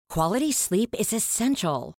Quality sleep is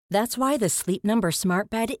essential. That's why the Sleep Number Smart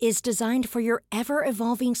Bed is designed for your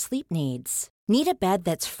ever-evolving sleep needs. Need a bed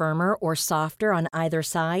that's firmer or softer on either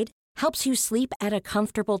side? Helps you sleep at a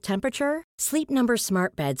comfortable temperature? Sleep Number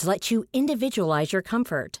Smart Beds let you individualize your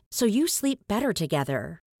comfort, so you sleep better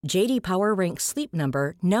together. J.D. Power ranks Sleep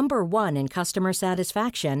Number number 1 in customer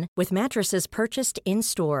satisfaction with mattresses purchased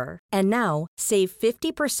in-store. And now, save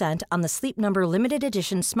 50% on the Sleep Number Limited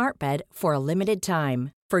Edition Smart Bed for a limited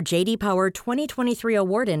time. For J.D. Power 2023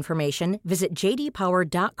 award information, visit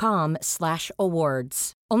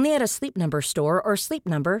jdpower.com/awards. Only at a Sleep Number store or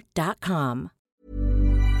sleepnumber.com.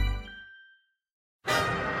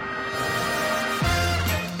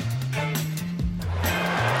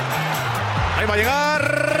 Ahí va a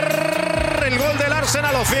llegar el gol del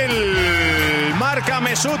Arsenal. Ozil. Marca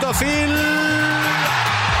Mesut Ozil.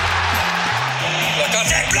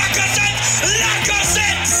 Lacazette!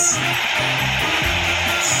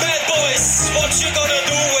 Bad boys, what you gonna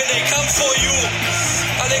do when they come for you?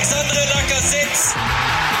 Alexandre Lacazette.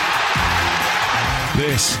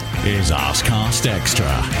 This is Arsecast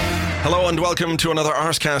Extra. Hello and welcome to another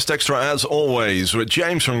Arsecast Extra, as always, with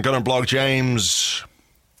James from Gunner Blog. James.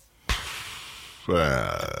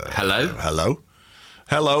 Hello.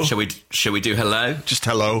 Shall we do hello? Just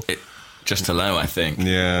hello. Just hello, I think.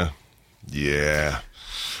 Yeah.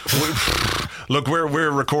 Look, we're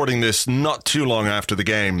recording this not too long after the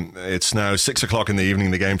game. It's now 6 o'clock in the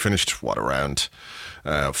evening. The game finished, around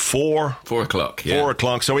 4? 4 o'clock, yeah. 4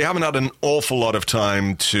 o'clock. So we haven't had an awful lot of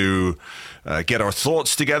time to get our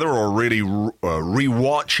thoughts together or really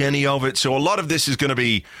rewatch any of it. So a lot of this is going to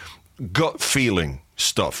be gut feeling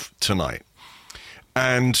stuff tonight.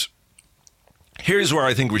 And here's where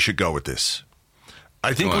I think we should go with this.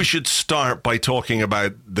 I think we should start by talking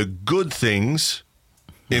about the good things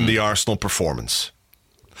in the Arsenal performance.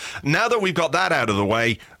 Now that we've got that out of the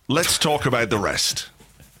way, let's talk about the rest.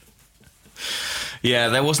 Yeah,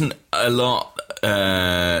 there wasn't a lot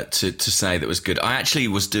to say that was good. I actually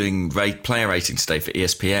was doing player ratings today for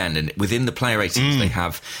ESPN, and within the player ratings they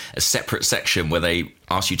have a separate section where they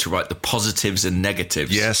ask you to write the positives and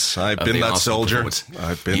negatives. Yes, I've been that soldier.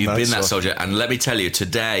 You've been that soldier, and let me tell you,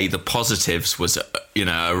 today the positives was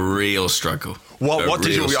a real struggle. What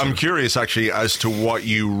did you? I'm curious actually as to what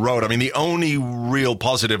you wrote. I mean, the only real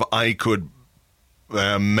positive I could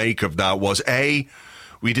make of that was A,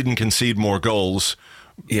 we didn't concede more goals.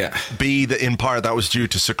 Yeah. B, that in part that was due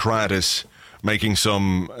to Socrates making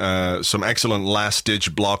some excellent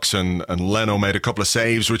last-ditch blocks, and Leno made a couple of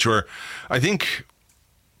saves, which were, I think,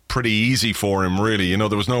 pretty easy for him, really. There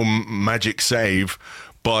was no magic save,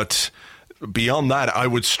 but beyond that, I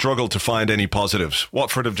would struggle to find any positives.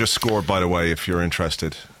 Watford have just scored, by the way, if you're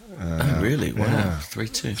interested. Oh, really? Wow. Yeah.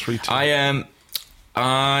 3-2. 3-2.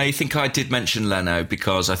 I think I did mention Leno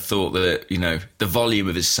because I thought that, the volume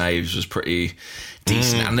of his saves was pretty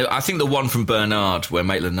decent. And I think the one from Bernard where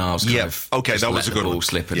Maitland-Niles that was a good ball one.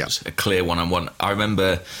 slip, and it was a clear one-on-one. I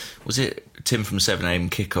remember, was it Tim from 7am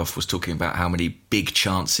Kickoff was talking about how many big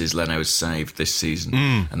chances Leno has saved this season,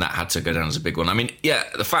 and that had to go down as a big one. I mean, yeah,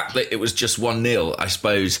 the fact that it was just 1-0, I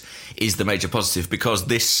suppose, is the major positive, because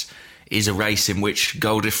this is a race in which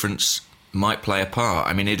goal difference might play a part.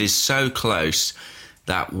 I mean, it is so close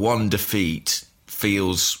that one defeat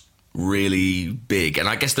feels really big. And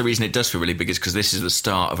I guess the reason it does feel really big is because this is the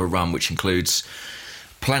start of a run which includes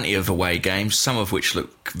plenty of away games, some of which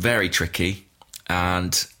look very tricky.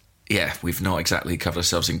 And yeah, we've not exactly covered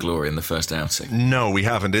ourselves in glory in the first outing. No, we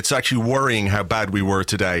haven't. It's actually worrying how bad we were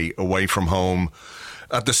today away from home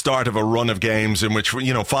at the start of a run of games in which,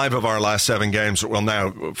 5 of our last 7 games, well,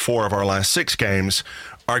 now 4 of our last 6 games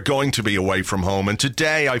are going to be away from home. And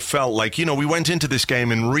today I felt like, we went into this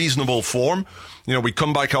game in reasonable form. We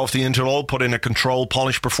come back off the interval, put in a controlled,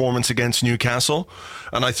 polished performance against Newcastle.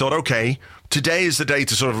 And I thought, okay, today is the day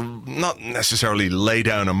to sort of not necessarily lay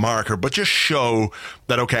down a marker, but just show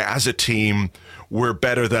that, okay, as a team, we're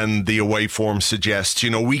better than the away form suggests.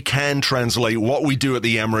 We can translate what we do at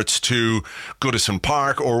the Emirates to Goodison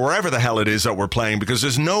Park or wherever the hell it is that we're playing, because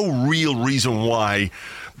there's no real reason why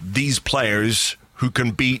these players who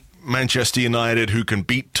can beat Manchester United, who can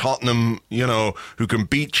beat Tottenham, who can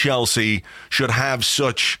beat Chelsea, should have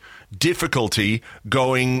such difficulty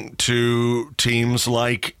going to teams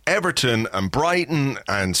like Everton and Brighton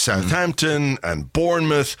and Southampton and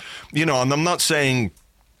Bournemouth. And I'm not saying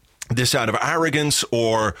this out of arrogance,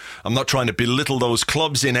 or I'm not trying to belittle those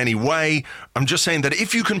clubs in any way. I'm just saying that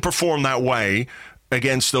if you can perform that way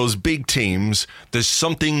against those big teams, there's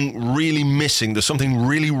something really missing. There's something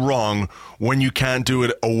really wrong when you can't do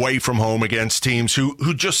it away from home against teams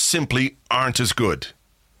who just simply aren't as good.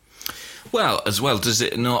 Well, as well, does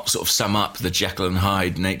it not sort of sum up the Jekyll and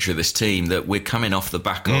Hyde nature of this team, that we're coming off the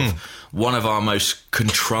back of one of our most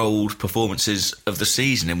controlled performances of the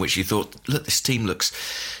season, in which you thought, look, this team looks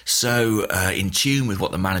so in tune with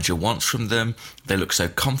what the manager wants from them. They look so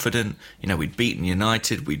confident. You know, we'd beaten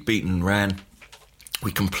United, we'd beaten Rennes,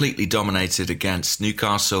 we completely dominated against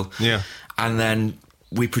Newcastle. Yeah. And then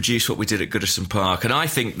we produced what we did at Goodison Park. And I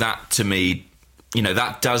think that, to me, you know,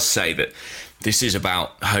 that does say that this is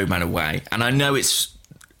about home and away. And I know it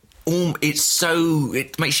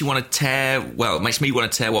makes you want to tear, well, it makes me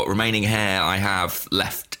want to tear what remaining hair I have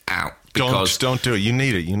left out. Because, don't do it. You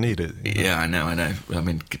need it. Yeah, I know. I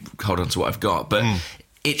mean, hold on to what I've got. But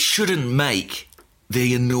it shouldn't make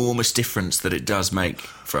the enormous difference that it does make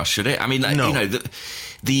for us, should it? I mean, no. You know,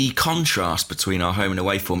 the contrast between our home and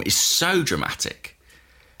away form is so dramatic.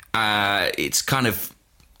 It's kind of,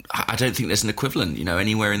 I don't think there's an equivalent, you know,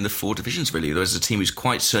 anywhere in the 4 divisions, really. There's a team who's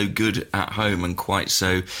quite so good at home and quite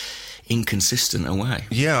so inconsistent away.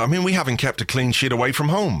 Yeah, I mean, we haven't kept a clean sheet away from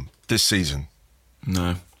home this season.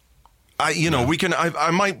 No.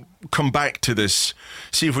 I might come back to this,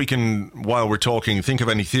 see if we can, while we're talking, think of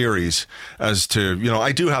any theories as to, you know,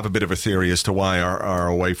 I do have a bit of a theory as to why our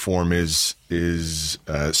away form is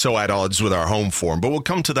so at odds with our home form. But we'll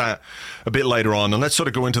come to that a bit later on. And let's sort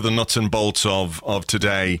of go into the nuts and bolts of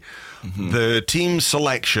today. Mm-hmm. The team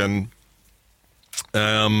selection,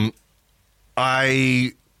 I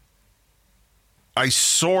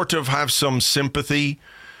sort of have some sympathy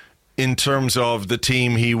in terms of the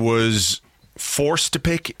team he was forced to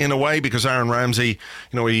pick, in a way, because Aaron Ramsey,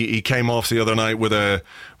 you know, he came off the other night with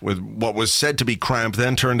what was said to be cramp,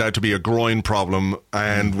 then turned out to be a groin problem,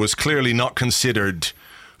 and was clearly not considered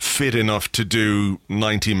fit enough to do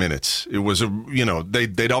 90 minutes. It was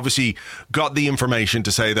they'd obviously got the information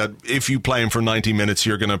to say that if you play him for 90 minutes,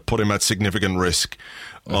 you're going to put him at significant risk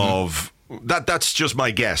of that. That's just my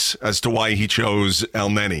guess as to why he chose El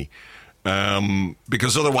Neni.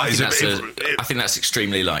 Because otherwise, I think that's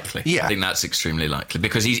extremely likely. Yeah, I think that's extremely likely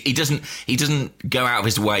because he doesn't go out of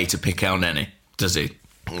his way to pick El Neni, does he?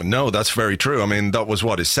 No, that's very true. I mean, that was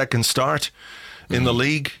his second start in the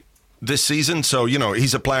league this season. So, you know,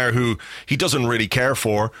 he's a player who he doesn't really care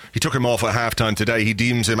for. He took him off at halftime today. He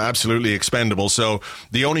deems him absolutely expendable. So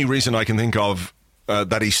the only reason I can think of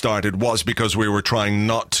that he started was because we were trying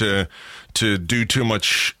not to do too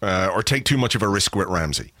much or take too much of a risk with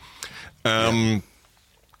Ramsey. The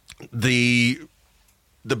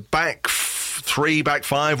back 3, back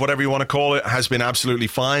 5, whatever you want to call it, has been absolutely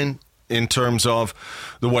fine in terms of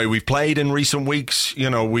the way we've played in recent weeks.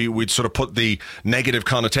 You know, we'd sort of put the negative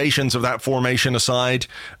connotations of that formation aside.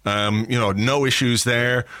 You know, no issues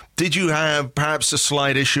there. Did you have perhaps a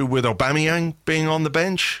slight issue with Aubameyang being on the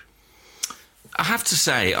bench? I have to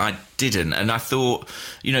say I didn't, and I thought,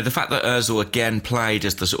 you know, the fact that Ozil again played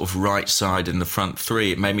as the sort of right side in the front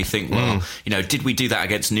 3, it made me think, well, you know, did we do that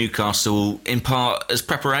against Newcastle in part as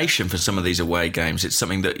preparation for some of these away games? It's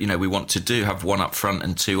something that, you know, we want to do, have 1 up front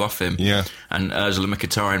and 2 off him. Yeah. And Ozil and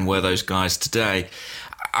Mkhitaryan were those guys today.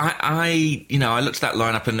 I looked at that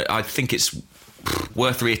lineup and I think it's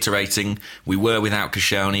worth reiterating. We were without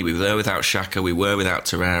Koscielny, we were without Xhaka, we were without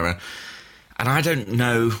Torreira, and I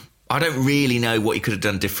don't really know what he could have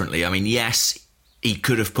done differently. I mean, yes, he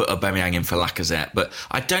could have put Aubameyang in for Lacazette, but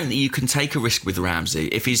I don't think you can take a risk with Ramsey.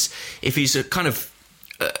 If he's a kind of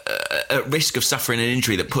at risk of suffering an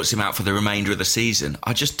injury that puts him out for the remainder of the season,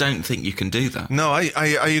 I just don't think you can do that. No, I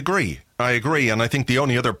agree. I agree. And I think the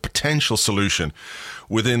only other potential solution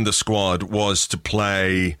within the squad was to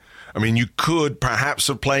play... I mean, you could perhaps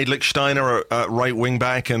have played Lichtsteiner at right wing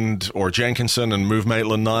back or Jenkinson and move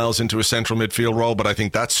Maitland-Niles into a central midfield role, but I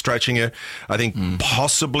think that's stretching it. I think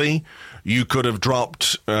possibly you could have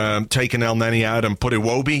taken El Neni out and put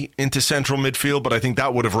Iwobi into central midfield, but I think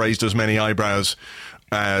that would have raised as many eyebrows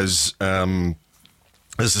as the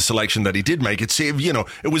selection that he did make.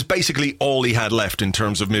 It was basically all he had left in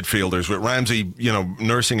terms of midfielders, with Ramsey, you know,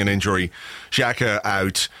 nursing an injury, Xhaka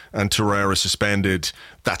out, and Torreira suspended.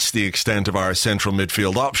 That's the extent of our central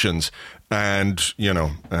midfield options. And, you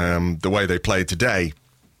know, the way they played today,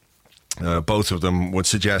 both of them would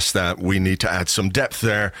suggest that we need to add some depth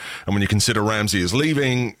there. And when you consider Ramsey is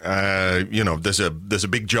leaving, you know, there's a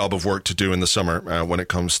big job of work to do in the summer when it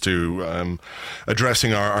comes to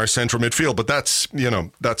addressing our central midfield. But that's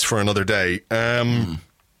for another day.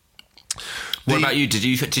 What about you? Did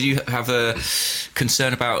you have a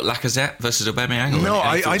concern about Lacazette versus Aubameyang? No,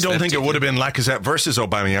 I don't think it would have been Lacazette versus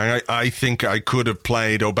Aubameyang. I think I could have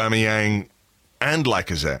played Aubameyang and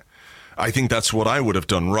Lacazette. I think that's what I would have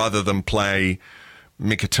done rather than play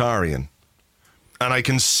Mkhitaryan. And I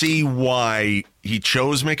can see why he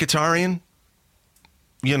chose Mkhitaryan.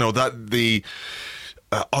 You know, that the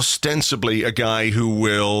ostensibly a guy who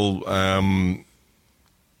will...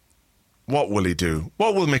 what will he do?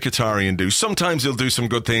 What will Mkhitaryan do? Sometimes he'll do some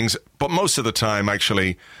good things, but most of the time,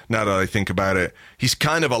 actually, now that I think about it, he's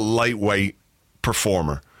kind of a lightweight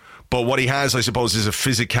performer. But what he has, I suppose, is a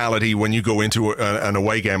physicality when you go into an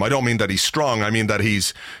away game. I don't mean that he's strong. I mean that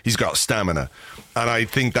he's got stamina. And I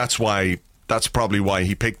think that's probably why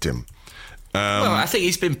he picked him. Well, I think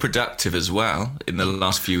he's been productive as well in the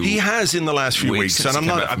last few. He has in the last few weeks, and I'm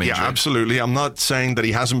not. Yeah, absolutely. I'm not saying that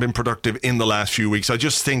he hasn't been productive in the last few weeks. I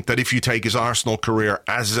just think that if you take his Arsenal career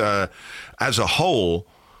as a whole,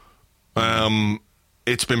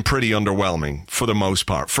 it's been pretty underwhelming for the most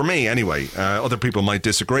part. For me, anyway. Other people might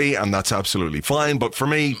disagree, and that's absolutely fine. But for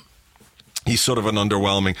me, he's sort of an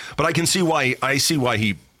underwhelming. But I can see why. I see why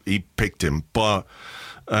he picked him, but.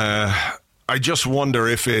 I just wonder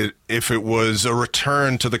if it was a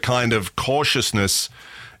return to the kind of cautiousness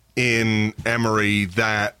in Emery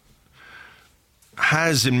that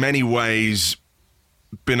has in many ways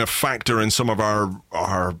been a factor in some of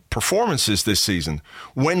our performances this season.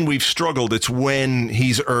 When we've struggled, it's when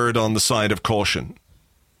he's erred on the side of caution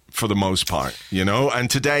for the most part, you know? And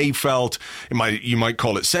today felt, you might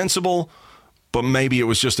call it sensible, but maybe it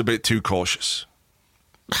was just a bit too cautious.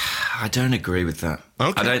 I don't agree with that.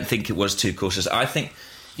 Okay. I don't think it was too cautious. I think,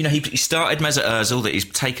 you know, he started Mesut Ozil, that he's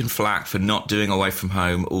taken flack for not doing away from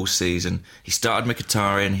home all season. He started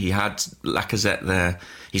Mkhitaryan. He had Lacazette there.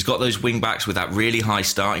 He's got those wing backs with that really high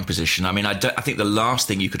starting position. I mean, I think the last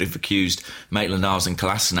thing you could have accused Maitland-Niles and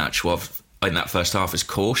Kolasinac of in that first half is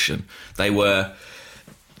caution. They were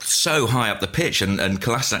so high up the pitch, and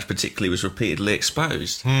Kolasinac particularly was repeatedly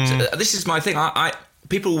exposed. So this is my thing.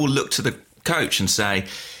 People will look to the coach and say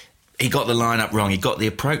he got the lineup wrong, he got the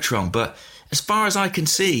approach wrong, but as far as I can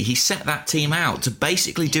see, he set that team out to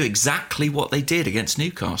basically do exactly what they did against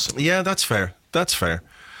Newcastle. Yeah, that's fair.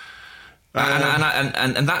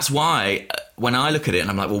 And that's why when I look at it and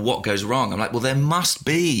I'm like, well, what goes wrong? I'm like, well, there must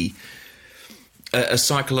be a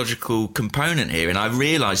psychological component here, and I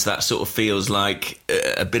realise that sort of feels like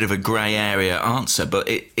a bit of a grey area answer, but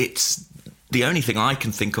it's the only thing I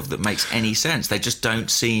can think of that makes any sense. They just don't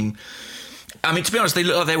seem... I mean, to be honest, they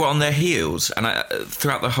look like they were on their heels, and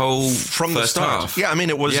throughout the whole from first the start. half. Yeah, I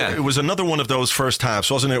mean, it was another one of those first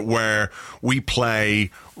halves, wasn't it, where we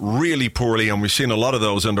play really poorly, and we've seen a lot of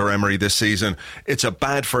those under Emery this season. It's a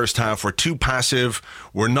bad first half. We're too passive.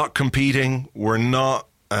 We're not competing. We're not.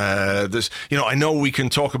 I know we can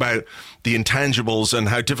talk about the intangibles and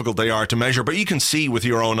how difficult they are to measure, but you can see with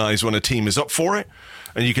your own eyes when a team is up for it,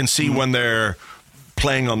 and you can see when they're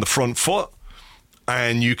playing on the front foot.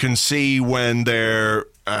 And you can see when they're,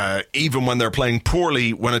 even when they're playing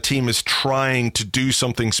poorly, when a team is trying to do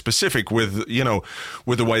something specific with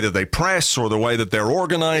the way that they press or the way that they're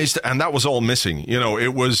organized. And that was all missing. You know,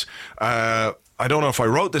 it was, I don't know if I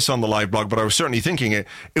wrote this on the live blog, but I was certainly thinking it.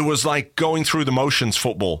 It was like going through the motions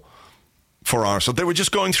football for Arsenal. They were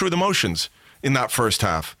just going through the motions in that first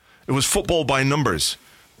half. It was football by numbers.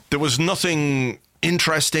 There was nothing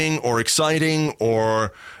interesting or exciting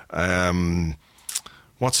or...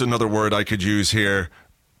 what's another word I could use here?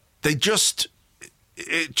 It just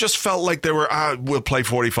felt like they were, we'll play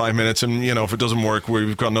 45 minutes and, you know, if it doesn't work,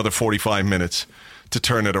 we've got another 45 minutes to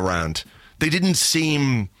turn it around. They didn't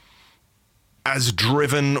seem as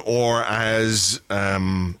driven or as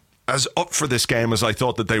up for this game as I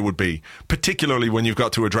thought that they would be, particularly when you've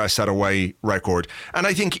got to address that away record. And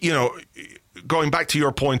I think, you know, going back to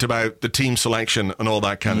your point about the team selection and all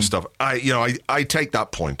that kind of stuff, I take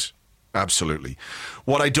that point. Absolutely.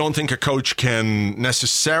 What I don't think a coach can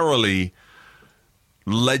necessarily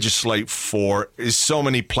legislate for is so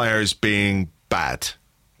many players being bad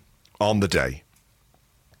on the day.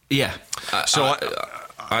 Yeah.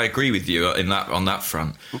 I agree with you on that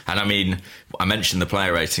front. And I mean, I mentioned the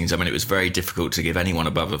player ratings. I mean, it was very difficult to give anyone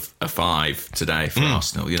above a 5 today for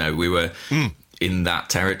Arsenal. You know, we were in that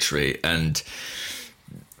territory and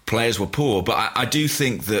players were poor, but I do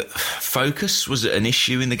think that focus was an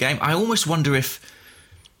issue in the game. I almost wonder if,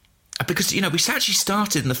 because, you know, we actually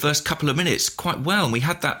started in the first couple of minutes quite well, and we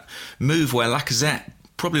had that move where Lacazette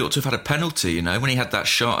probably ought to have had a penalty, you know, when he had that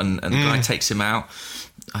shot and the guy takes him out.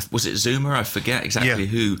 Was it Zuma? I forget exactly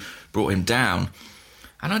who brought him down.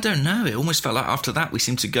 And I don't know, it almost felt like after that we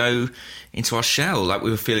seemed to go into our shell, like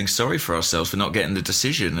we were feeling sorry for ourselves for not getting the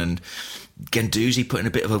decision, and Guendouzi putting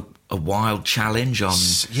a bit of a wild challenge on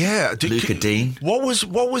Luca Dean. What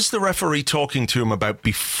was the referee talking to him about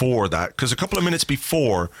before that? Because a couple of minutes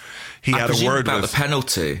before, he had a word about with... the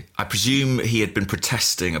penalty. I presume he had been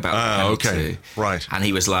protesting about the penalty. Okay. Right. And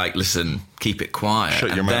he was like, listen, keep it quiet.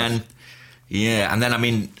 Shut your mouth. And then, I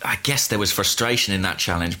mean, I guess there was frustration in that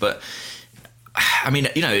challenge, but... I mean,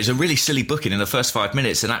 you know, it was a really silly booking in the first 5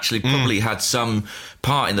 minutes and actually probably had some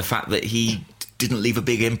part in the fact that he didn't leave a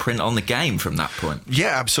big imprint on the game from that point.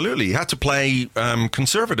 Yeah, absolutely. He had to play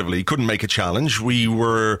conservatively. He couldn't make a challenge. The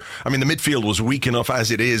midfield was weak enough as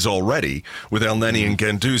it is already with El Neni and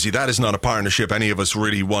Guendouzi. That is not a partnership any of us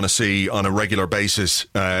really want to see on a regular basis,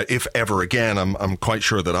 if ever again. I'm quite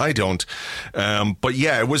sure that I don't. But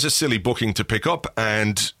yeah, it was a silly booking to pick up.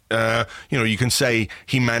 And, you can say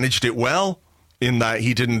he managed it well, in that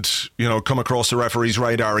he didn't, come across the referee's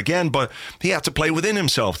radar again, but he had to play within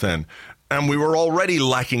himself then. And we were already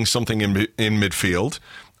lacking something in midfield,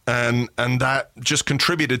 and that just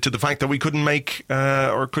contributed to the fact that we couldn't make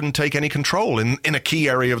or couldn't take any control in a key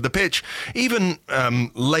area of the pitch. Even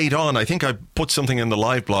late on, I think I put something in the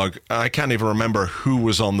live blog. I can't even remember who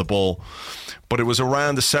was on the ball, but it was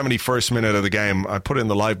around the 71st minute of the game. I put it in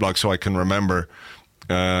the live blog so I can remember.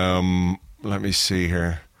 Let me see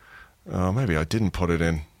here. Oh, maybe I didn't put it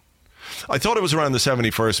in. I thought it was around the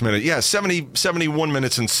 71st minute. Yeah, 71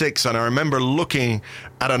 minutes and 6. And I remember looking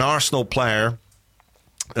at an Arsenal player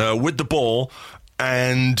with the ball,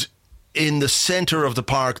 and in the centre of the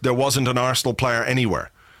park, there wasn't an Arsenal player anywhere.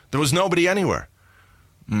 There was nobody anywhere.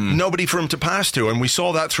 Nobody for him to pass to. And we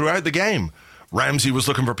saw that throughout the game. Ramsey was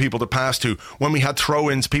looking for people to pass to. When we had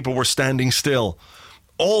throw-ins, people were standing still.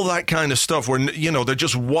 All that kind of stuff where, there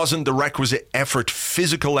just wasn't the requisite effort,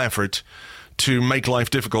 physical effort, to make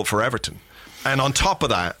life difficult for Everton. And on top of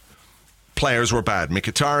that, players were bad.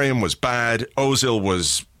 Mkhitaryan was bad. Ozil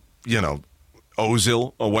was,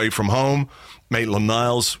 Ozil away from home.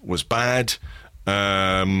 Maitland-Niles was bad.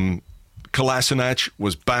 Kolasinac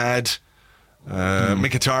was bad.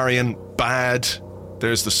 Mkhitaryan, bad.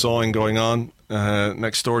 There's the sawing going on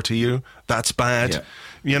next door to you. That's bad.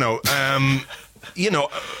 Yeah.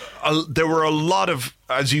 There were a lot of,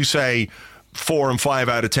 as you say, 4 and 5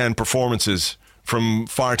 out of 10 performances from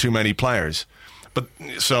far too many players. But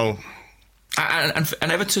so... And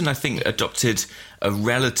Everton, I think, adopted a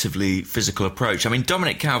relatively physical approach. I mean,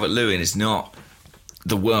 Dominic Calvert-Lewin is not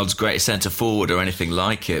the world's greatest centre-forward or anything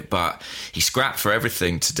like it, but he scrapped for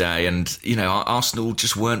everything today. And, Arsenal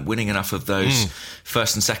just weren't winning enough of those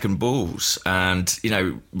first and second balls. And,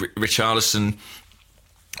 Richarlison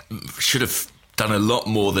should have done a lot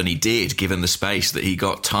more than he did, given the space that he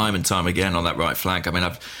got time and time again on that right flank. I mean,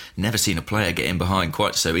 I've never seen a player get in behind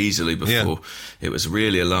quite so easily before. Yeah. It was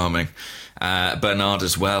really alarming. Bernard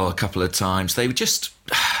as well, a couple of times. They just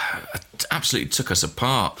absolutely took us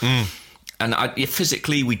apart. And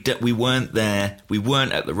physically, we weren't there. We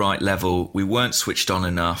weren't at the right level. We weren't switched on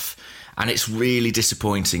enough. And it's really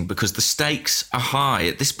disappointing because the stakes are high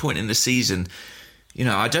at this point in the season.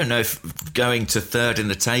 I don't know if going to third in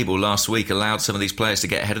the table last week allowed some of these players to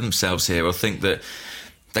get ahead of themselves here or think that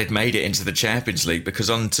they'd made it into the Champions League, because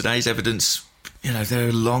on today's evidence, they're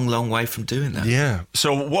a long, long way from doing that. Yeah.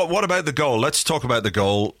 So what about the goal? Let's talk about the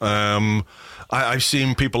goal. I've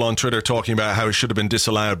seen people on Twitter talking about how it should have been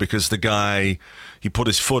disallowed because the guy, he put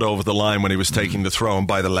his foot over the line when he was taking the throw, and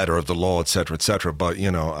by the letter of the law, etc., etc. But,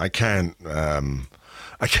 I can't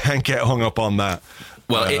get hung up on that.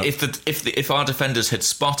 Well, if our defenders had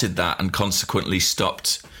spotted that and consequently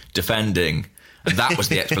stopped defending, and that was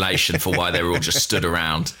the explanation for why they were all just stood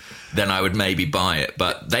around, then I would maybe buy it.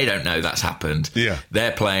 But they don't know that's happened. Yeah.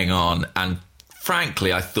 They're playing on, and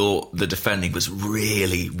frankly, I thought the defending was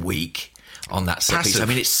really weak on that set piece. I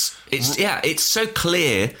mean, it's so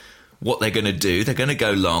clear what they're going to do. They're going to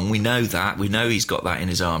go long. We know that. We know he's got that in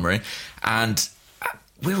his armoury, and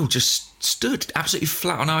we all just stood absolutely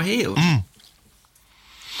flat on our heels.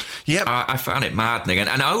 Yeah, I found it maddening,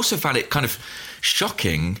 and I also found it kind of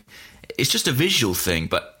shocking. It's just a visual thing,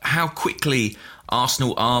 but how quickly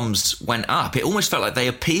Arsenal arms went up. It almost felt like they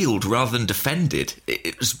appealed rather than defended.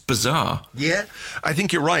 It was bizarre. Yeah, I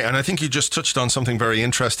think you're right, and I think you just touched on something very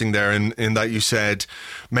interesting there in that you said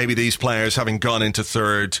maybe these players, having gone into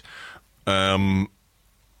third, got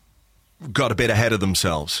a bit ahead of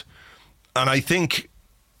themselves. And I think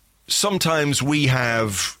sometimes we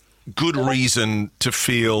have good reason to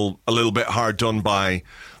feel a little bit hard done by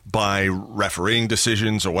refereeing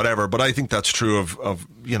decisions or whatever, but I think that's true of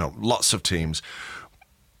lots of teams.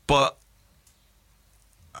 But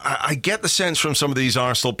I get the sense from some of these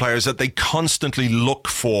Arsenal players that they constantly look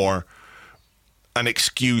for an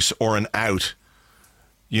excuse or an out,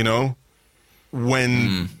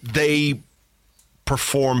 when they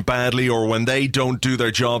perform badly or when they don't do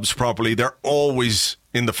their jobs properly, they're always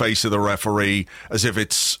in the face of the referee as if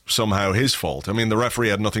it's somehow his fault. I mean, the referee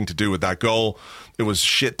had nothing to do with that goal. It was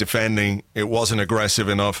shit defending. It wasn't aggressive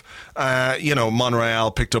enough.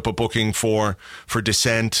 Monreal picked up a booking for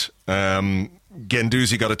dissent.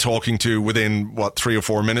 Guendouzi got a talking to within 3 or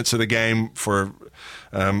 4 minutes of the game for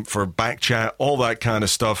back chat, all that kind of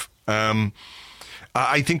stuff.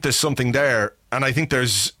 I think there's something there, and I think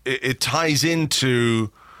it ties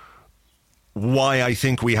into why I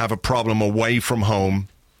think we have a problem away from home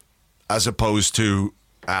as opposed to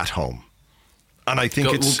at home. And I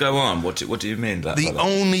think we'll go on. What do you mean? The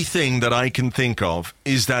only thing that I can think of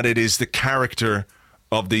is that it is the character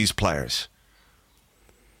of these players.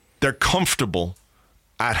 They're comfortable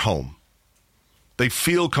at home. They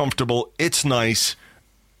feel comfortable. It's nice.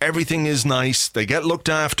 Everything is nice. They get looked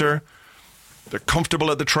after. They're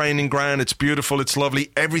comfortable at the training ground. It's beautiful. It's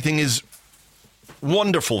lovely. Everything is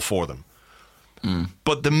wonderful for them.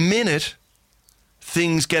 But the minute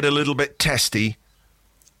things get a little bit testy,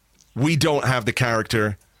 we don't have the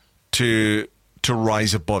character to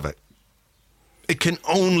rise above it. It can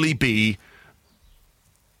only be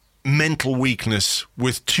mental weakness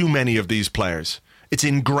with too many of these players. It's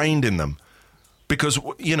ingrained in them. Because,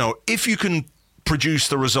 if you can produce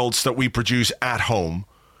the results that we produce at home,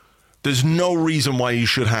 there's no reason why you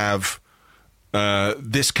should have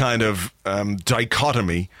this kind of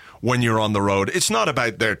dichotomy when you're on the road. It's not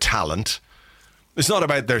about their talent. It's not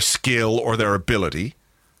about their skill or their ability.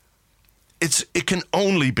 It can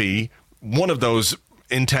only be one of those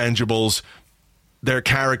intangibles, their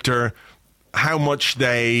character, how much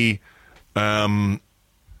they can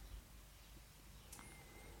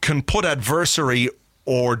put adversary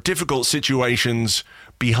or difficult situations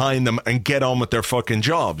behind them and get on with their fucking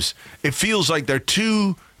jobs. It feels like they're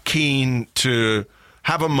too keen to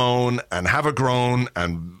have a moan and have a groan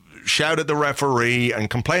and shout at the referee and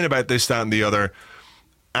complain about this, that, and the other.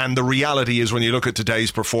 And the reality is, when you look at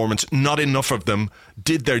today's performance, not enough of them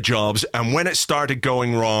did their jobs. And when it started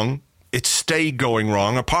going wrong, it stayed going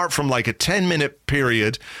wrong, apart from like a 10-minute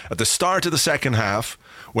period at the start of the second half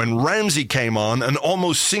when Ramsey came on and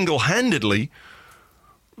almost single-handedly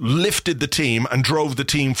lifted the team and drove the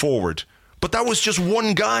team forward. But that was just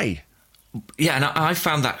one guy. Yeah, and I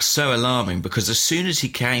found that so alarming, because as soon as he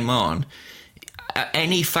came on,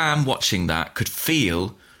 any fan watching that could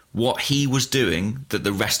feel what he was doing that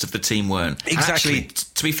the rest of the team weren't. Exactly. Actually,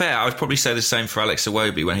 to be fair, I would probably say the same for Alex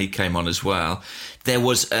Iwobi when he came on as well. There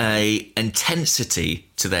was a intensity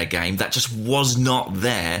to their game that just was not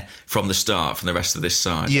there from the start, from the rest of this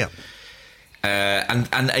side. Yeah. And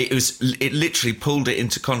it literally pulled it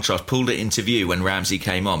into contrast, pulled it into view when Ramsey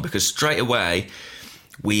came on, because straight away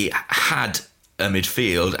we had a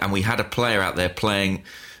midfield and we had a player out there playing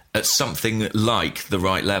at something like the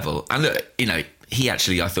right level. And look, he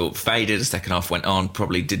actually, I thought, faded as the second half went on,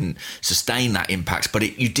 probably didn't sustain that impact,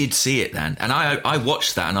 but you did see it then. And I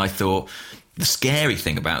watched that and I thought, the scary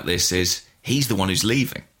thing about this is he's the one who's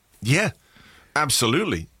leaving. Yeah,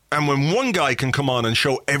 absolutely. And when one guy can come on and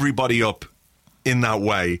show everybody up in that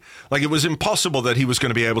way, like, it was impossible that he was going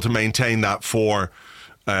to be able to maintain that for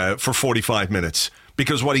 45 minutes,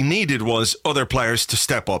 because what he needed was other players to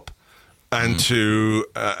step up and to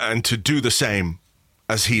do the same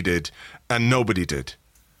as he did. And nobody did.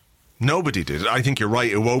 Nobody did. I think you're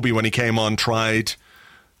right. Iwobi, when he came on, tried.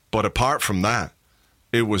 But apart from that,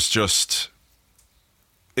 it was just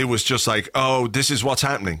like, oh, this is what's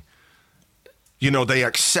happening. They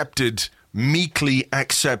meekly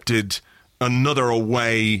accepted another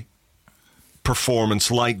away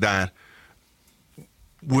performance like that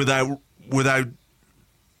without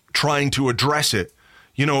trying to address it.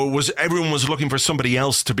 Everyone was looking for somebody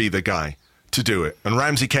else to be the guy to do it. And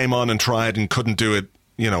Ramsey came on and tried and couldn't do it,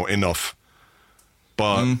 enough.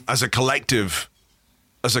 But as a collective,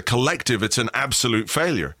 it's an absolute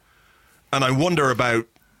failure. And I wonder about,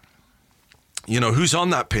 who's on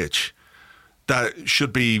that pitch that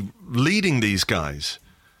should be leading these guys.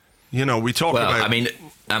 We talk about...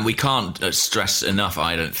 and we can't stress enough,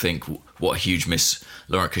 I don't think, what a huge miss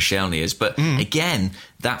Laurent Koscielny is. But again,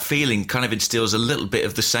 that feeling kind of instills a little bit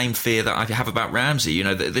of the same fear that I have about Ramsey.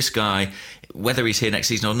 That this guy, whether he's here next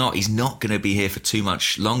season or not, he's not going to be here for too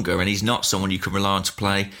much longer, and he's not someone you can rely on to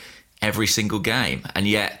play every single game. And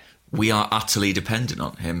yet we are utterly dependent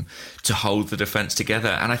on him to hold the defence together,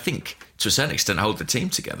 and I think to a certain extent hold the team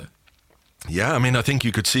together. Yeah, I mean, I think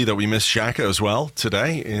you could see that we missed Xhaka as well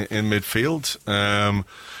today in midfield.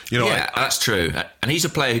 That's true. And he's a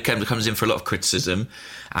player who comes in for a lot of criticism.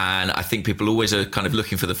 And I think people always are kind of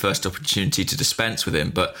looking for the first opportunity to dispense with him.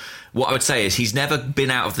 But what I would say is he's never been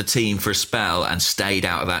out of the team for a spell and stayed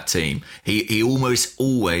out of that team. He almost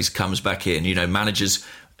always comes back in. Managers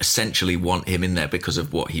essentially want him in there because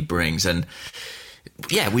of what he brings. And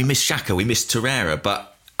yeah, we miss Xhaka, we miss Torreira, but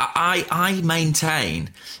I maintain,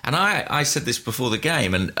 and I said this before the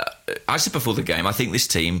game, I think this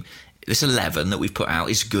team, this 11 that we've put out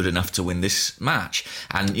is good enough to win this match.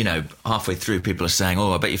 And, halfway through, people are saying,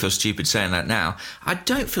 I bet you feel stupid saying that now. I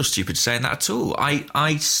don't feel stupid saying that at all.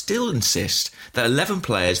 I still insist that 11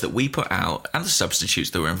 players that we put out and the substitutes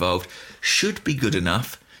that were involved should be good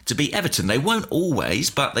enough to beat Everton. They won't always,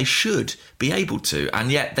 but they should be able to.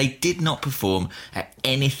 And yet they did not perform at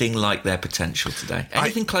anything like their potential today.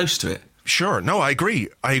 Anything close to it. Sure. No, I agree.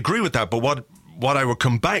 I agree with that. But what I would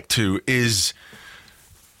come back to is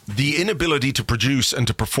the inability to produce and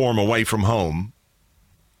to perform away from home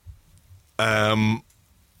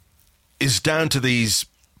is down to these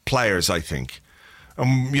players, I think.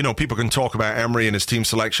 People can talk about Emery and his team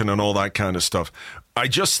selection and all that kind of stuff. I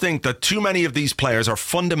just think that too many of these players are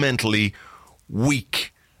fundamentally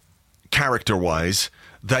weak character-wise,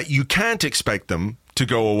 that you can't expect them to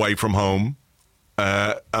go away from home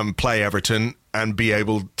and play Everton and be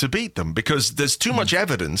able to beat them, because there's too much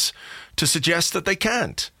evidence to suggest that they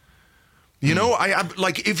can't. I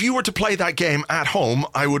like, if you were to play that game at home,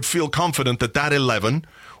 I would feel confident that 11,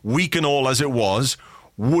 weak and all as it was,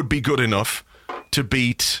 would be good enough to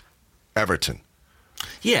beat Everton.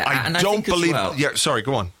 Yeah, I don't believe. Well, yeah, sorry,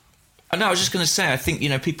 go on. No, I was just going to say, I think,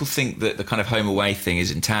 people think that the kind of home away thing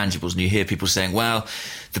is intangibles, and you hear people saying, well,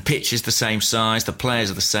 the pitch is the same size, the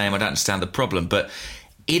players are the same, I don't understand the problem. But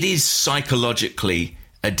it is psychologically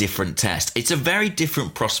a different test. It's a very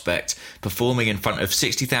different prospect performing in front of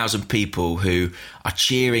 60,000 people who are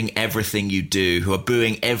cheering everything you do, who are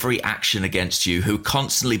booing every action against you, who are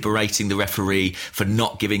constantly berating the referee for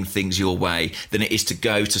not giving things your way, than it is to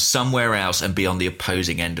go to somewhere else and be on the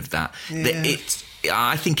opposing end of that. Yeah.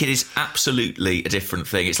 I think it is absolutely a different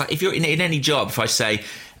thing. It's like if you're in any job, if I say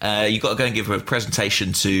you've got to go and give a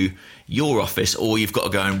presentation to your office, or you've got to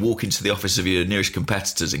go and walk into the office of your nearest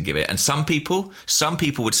competitors and give it. And some people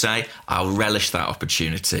would say, I'll relish that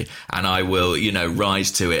opportunity and I will,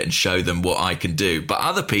 rise to it and show them what I can do. But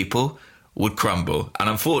other people would crumble. And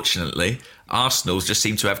unfortunately, Arsenal just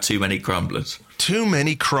seem to have too many crumblers. Too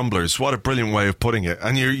many crumblers. What a brilliant way of putting it.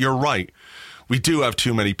 And you're right. We do have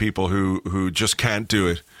too many people who just can't do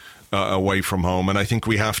it away from home. And I think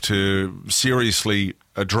we have to seriously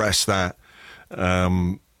address that.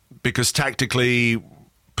 Because tactically,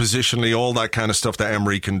 positionally, all that kind of stuff that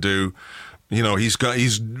Emery can do, he's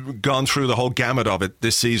gone through the whole gamut of it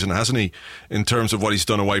this season, hasn't he? In terms of what he's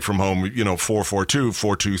done away from home, 4-4-2,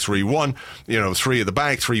 4-2-3-1, 3 at the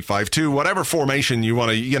back, 3-5-2, whatever formation you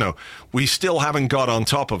want to, we still haven't got on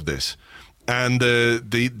top of this. And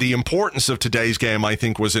the importance of today's game, I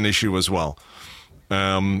think, was an issue as well.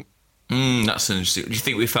 That's interesting. Do you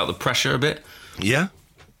think we felt the pressure a bit? Yeah.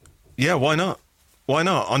 Yeah, why not? Why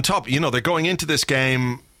not? On top, they're going into this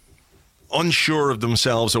game unsure of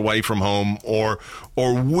themselves away from home, or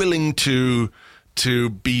willing to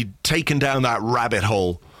be taken down that rabbit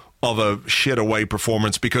hole of a shit away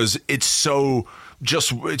performance, because it's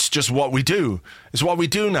just what we do. It's what we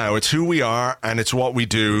do now. It's who we are, and it's what we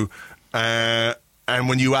do. And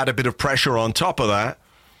when you add a bit of pressure on top of that,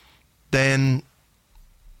 then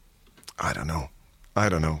I don't know. I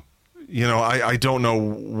don't know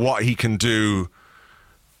what he can do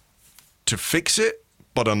to fix it,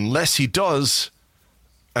 but unless he does,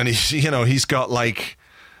 and he's got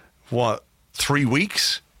 3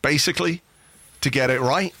 weeks basically to get it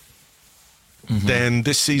right, then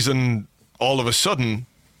this season all of a sudden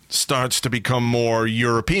starts to become more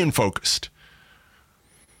European focused.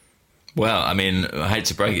 Well, I mean, I hate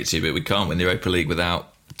to break it to you, but we can't win the Europa League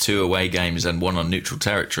without 2 away games and 1 on neutral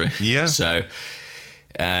territory. Yeah. So,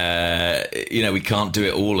 we can't do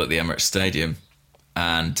it all at the Emirates Stadium.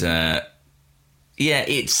 And,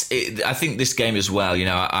 I think this game as well,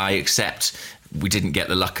 I accept we didn't get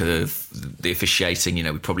the luck of the officiating.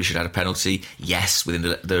 We probably should have had a penalty. Yes, within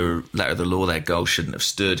the letter of the law, their goal shouldn't have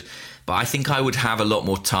stood. But I think I would have a lot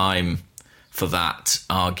more time for that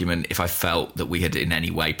argument if I felt that we had in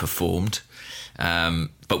any way performed.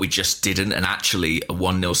 But we just didn't. And actually, a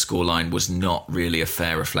 1-0 scoreline was not really a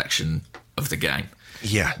fair reflection of the game.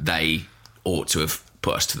 Yeah. They ought to have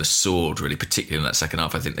put us to the sword, really, particularly in that second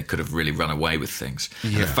half. I think they could have really run away with things.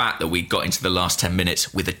 And the fact that we got into the last 10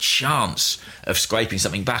 minutes with a chance of scraping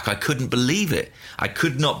something back, I couldn't believe it. I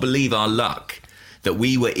could not believe our luck that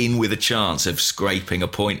we were in with a chance of scraping a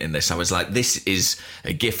point in this. I was like, this is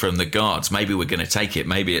a gift from the gods. Maybe we're going to take it.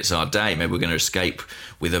 Maybe it's our day. Maybe we're going to escape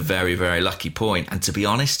with a very, very lucky point. And to be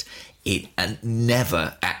honest, it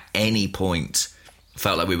never at any point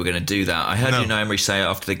felt like we were going to do that. I heard Unai Emery say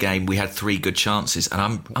after the game we had 3 good chances,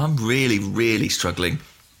 and I'm really, really struggling,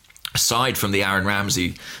 aside from the Aaron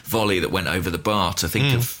Ramsey volley that went over the bar, to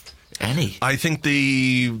think of any. I think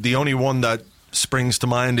the only one that springs to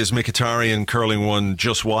mind is Mkhitaryan curling one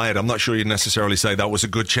just wide. I'm not sure you'd necessarily say that was a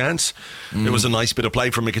good chance. It was a nice bit of play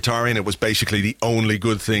from Mkhitaryan. It was basically the only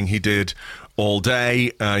good thing he did all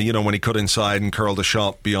day, when he cut inside and curled a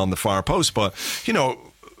shot beyond the far post. But,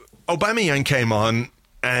 Aubameyang came on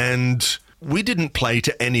and we didn't play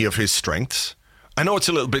to any of his strengths. I know it's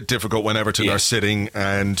a little bit difficult when Everton are sitting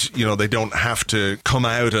and, they don't have to come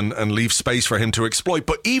out and leave space for him to exploit.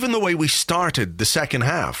 But even the way we started the second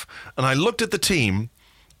half, and I looked at the team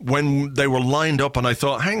when they were lined up and I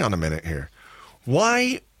thought, hang on a minute here.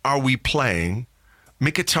 Why are we playing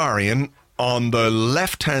Mkhitaryan on the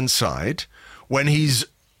left-hand side when he's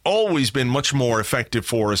always been much more effective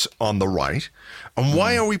for us on the right? And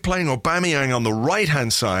why are we playing Aubameyang on the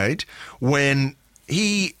right-hand side when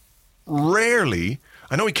he rarely,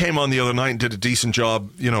 I know he came on the other night and did a decent job,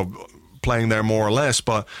 playing there more or less,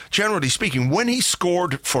 but generally speaking, when he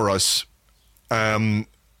scored for us, when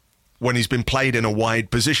he's been played in a wide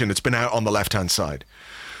position, it's been out on the left-hand side.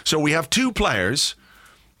 So we have 2 players,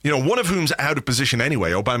 one of whom's out of position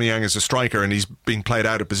anyway. Aubameyang is a striker and he's being played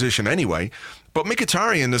out of position anyway. But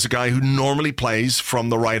Mkhitaryan is a guy who normally plays from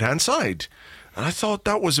the right-hand side. And I thought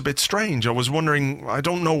that was a bit strange. I was wondering, I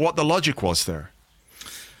don't know what the logic was there.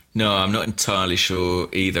 No, I'm not entirely sure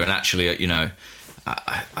either. And actually,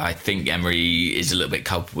 I think Emery is a little bit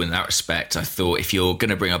culpable in that respect. I thought if you're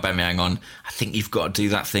going to bring Aubameyang on, I think you've got to do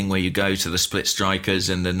that thing where you go to the split strikers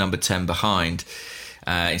and the number 10 behind.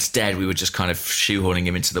 Instead, we were just kind of shoehorning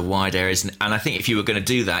him into the wide areas. And I think if you were going to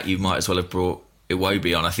do that, you might as well have brought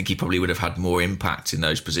Iwobi on. I think he probably would have had more impact in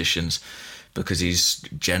those positions because he's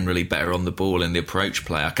generally better on the ball in the approach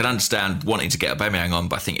play. I can understand wanting to get Aubameyang on,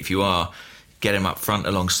 but I think if you are, get him up front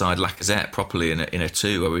alongside Lacazette properly in a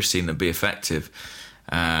 2 where we've seen them be effective.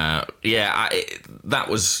 That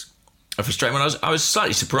was a frustrating one. I was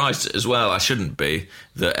slightly surprised as well. I shouldn't be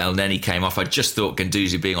that El Neni came off. I just thought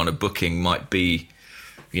Guendouzi being on a booking might be,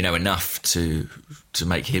 enough to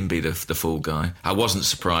make him be the fall guy. I wasn't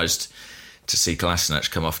surprised to see Kolasinac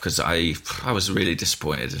come off because I was really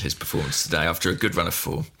disappointed at his performance today after a good run of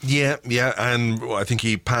form. Yeah, and I think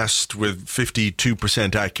he passed with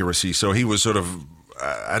 52% accuracy, so he was sort of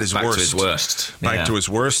at his worst. Back to his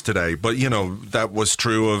worst today. But, that was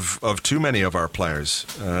true of too many of our players.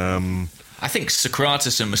 I think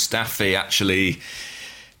Socrates and Mustafi actually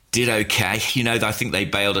did okay. I think they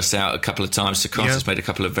bailed us out a couple of times. Socrates made a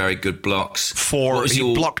couple of very good blocks.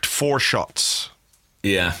 He blocked 4 shots.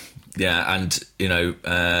 Yeah, and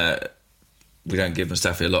we don't give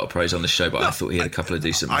Mustafi a lot of praise on the show, but I thought he had a couple of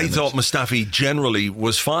decent moments. I thought Mustafi generally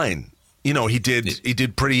was fine. He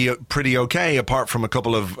did pretty okay, apart from a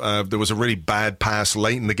couple of there was a really bad pass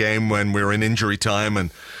late in the game when we were in injury time and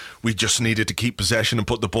we just needed to keep possession and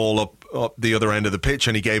put the ball up the other end of the pitch,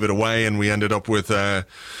 and he gave it away, and we ended up with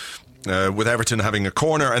Everton having a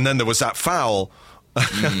corner, and then there was that foul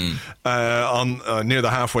on near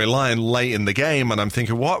the halfway line late in the game, and I'm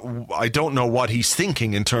thinking, I don't know what he's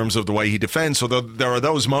thinking in terms of the way he defends. So there are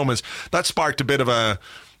those moments that sparked a bit of a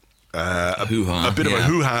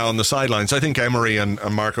hoo-ha on the sidelines. I think Emery and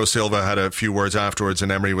Marco Silva had a few words afterwards,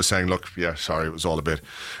 and Emery was saying, look, sorry, it was all a bit.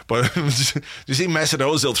 But you see Mesut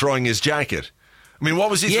Ozil throwing his jacket? I mean, what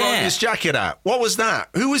was he throwing his jacket at? What was that?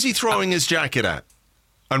 Who was he throwing his jacket at?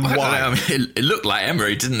 And why? It looked like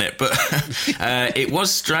Emery, didn't it? But it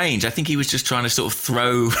was strange. I think he was just trying to sort of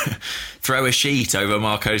throw a sheet over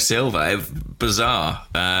Marco Silva. Bizarre.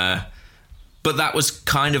 But that was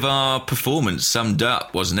kind of our performance summed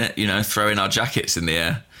up, wasn't it? Throwing our jackets in the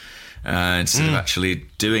air instead of actually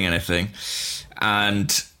doing anything.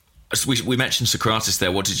 And we mentioned Socrates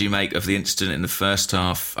there. What did you make of the incident in the first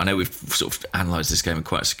half? I know we've sort of analysed this game in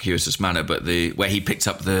quite a circuitous manner, but where he picked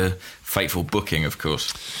up the fateful booking, of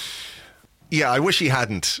course. Yeah, I wish he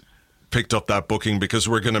hadn't picked up that booking because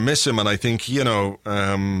we're going to miss him. And I think, he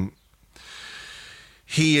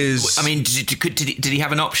is... I mean, did he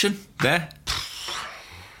have an option there?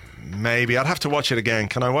 Maybe. I'd have to watch it again.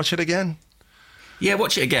 Can I watch it again? Yeah,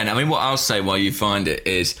 watch it again. I mean, what I'll say while you find it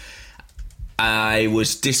is... I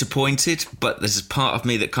was disappointed, but there's a part of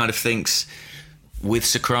me that kind of thinks with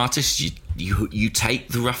Socrates, you take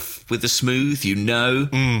the rough with the smooth. You know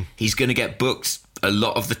he's going to get booked a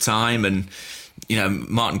lot of the time, and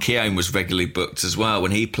Martin Keown was regularly booked as well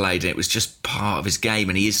when he played, and it was just part of his game.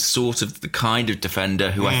 And he is sort of the kind of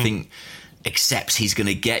defender who I think accepts he's going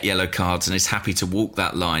to get yellow cards and is happy to walk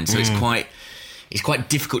that line. So it's quite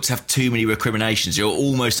difficult to have too many recriminations. You're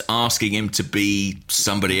almost asking him to be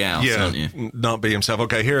somebody else, aren't you? Not be himself.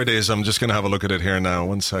 Okay, here it is. I'm just going to have a look at it here now.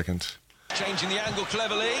 1 second. Changing the angle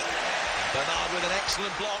cleverly. Bernard with an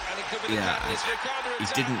excellent block, and it could be the catalyst for a counter-attack.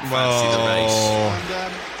 He didn't fancy the race.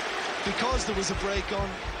 And because there was a break on,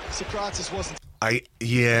 Socrates wasn't. I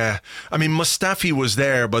mean, Mustafi was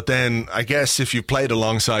there, but then I guess if you played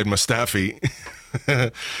alongside Mustafi...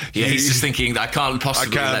 he's just thinking, I can't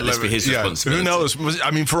possibly let this be his responsibility. Who knows?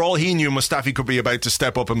 I mean, for all he knew, Mustafi could be about to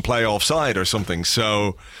step up and play offside or something.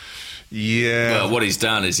 So, yeah. Well, what he's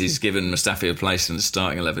done is he's given Mustafi a place in the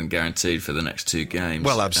starting 11 guaranteed for the next 2 games.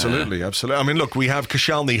 Well, absolutely. I mean, look, we have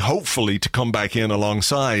Koscielny hopefully to come back in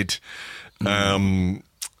alongside, into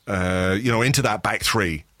that back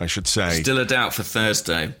 3, I should say. Still a doubt for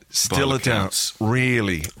Thursday. Still a doubt.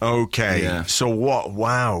 Really? Okay. Yeah. So what?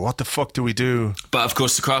 Wow. What the fuck do we do? But of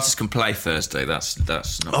course, Socrates can play Thursday. That's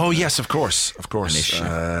not. Oh yes, of course. An issue.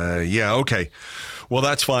 Okay. Well,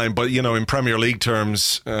 that's fine. But in Premier League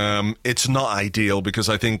terms, it's not ideal because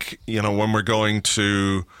I think when we're going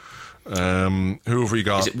to. Who have we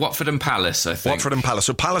got? Is it Watford and Palace, I think? Watford and Palace.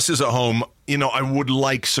 So Palace is at home. I would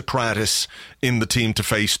like Socrates in the team to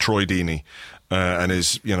face Troy Deeney and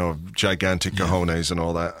his, gigantic cojones and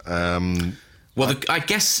all that. Well, I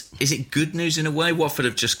guess, is it good news in a way? Watford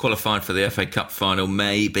have just qualified for the FA Cup final.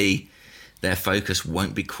 Maybe their focus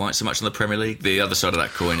won't be quite so much on the Premier League. The other side of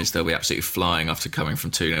that coin is they'll be absolutely flying after coming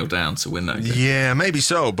from 2-0 down to win that game. Yeah, maybe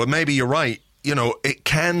so. But maybe you're right. It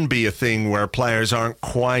can be a thing where players aren't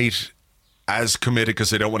quite as committed because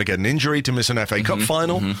they don't want to get an injury to miss an FA Cup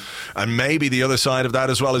final. And maybe the other side of that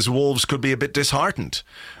as well is Wolves could be a bit disheartened.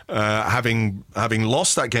 Having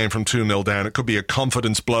lost that game from 2-0 down, it could be a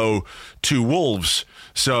confidence blow to Wolves.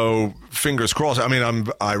 So fingers crossed. I mean,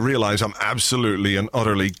 I realise I'm absolutely and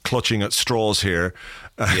utterly clutching at straws here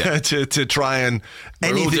to try and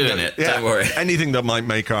We're all doing it. Don't worry. Anything that might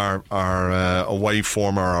make our away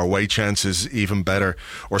form or our away chances even better,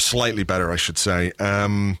 or slightly better, I should say.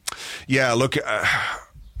 Look,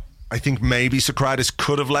 I think maybe Socrates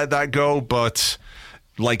could have let that go, but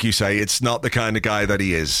like you say, it's not the kind of guy that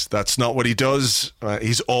he is. That's not what he does.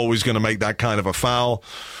 He's always going to make that kind of a foul.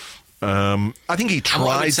 I think he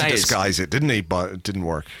tried to disguise it, didn't he? But it didn't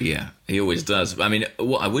work. Yeah, he always does. I mean,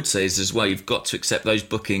 what I would say is as well, you've got to accept those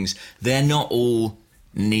bookings. They're not all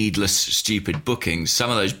needless, stupid bookings. Some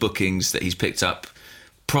of those bookings that he's picked up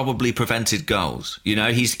probably prevented goals.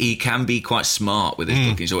 He can be quite smart with his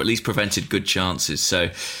bookings, or at least prevented good chances. So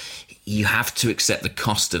you have to accept the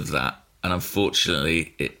cost of that. And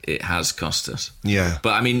unfortunately, it has cost us. Yeah.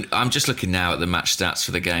 But I mean, I'm just looking now at the match stats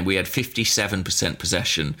for the game. We had 57%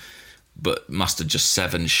 possession, but mustered just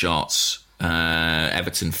 7 shots.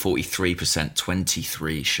 Everton 43%,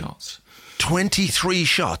 23 shots. 23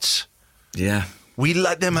 shots? Yeah. We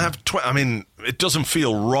let them have... I mean, it doesn't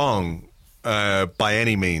feel wrong by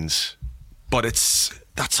any means, but that's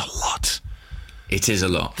a lot. It is a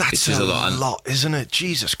lot. That's a lot, isn't it?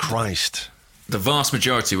 Jesus Christ. The vast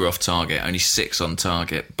majority were off target, only 6 on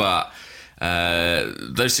target, but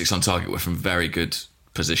those 6 on target were from very good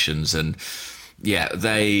positions, and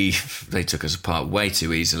they took us apart way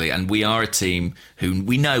too easily. And we are a team who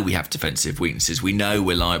we know we have defensive weaknesses. We know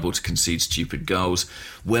we're liable to concede stupid goals.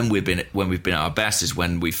 When we've been at our best is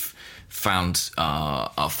when we've found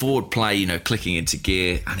our forward play, clicking into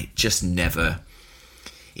gear, and it just never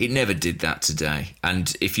did that today.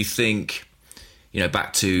 And if you think,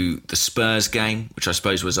 back to the Spurs game, which I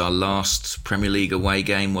suppose was our last Premier League away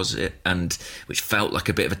game, was it? And which felt like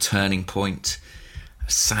a bit of a turning point.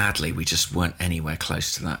 Sadly, we just weren't anywhere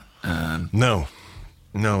close to that. No,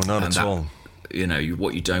 not at all.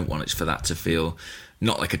 What you don't want is for that to feel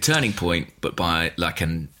not like a turning point, but by like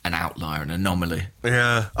an outlier, an anomaly.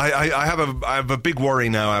 Yeah, I have a big worry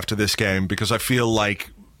now after this game because I feel like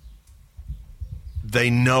they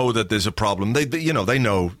know that there's a problem. They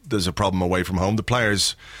know there's a problem away from home. The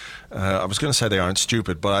players, I was going to say they aren't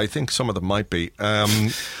stupid, but I think some of them might be.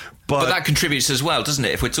 But that contributes as well, doesn't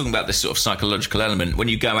it? If we're talking about this sort of psychological element, when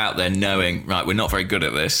you go out there knowing, right, we're not very good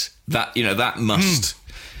at this, that must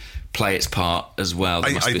play its part as well.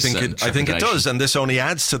 I think it does, and this only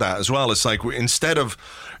adds to that as well. It's like instead of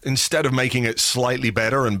making it slightly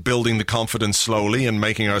better and building the confidence slowly and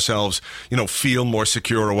making ourselves, feel more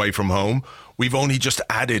secure away from home, we've only just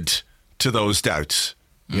added to those doubts.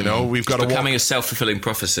 We've got becoming a self-fulfilling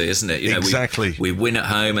prophecy, isn't it? Exactly. We win at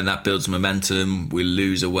home, and that builds momentum. We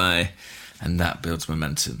lose away, and that builds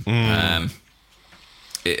momentum. And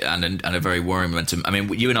a very worrying momentum. I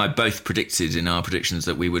mean, you and I both predicted in our predictions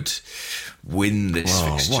that we would win this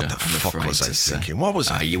fixture. What the fuck was I thinking? What was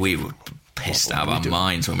I? We were pissed out of our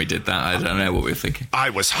minds when we did that. I don't know what we were thinking.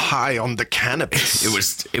 I was high on the cannabis.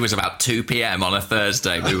 It was about 2 p.m. on a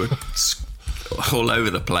Thursday. We were all over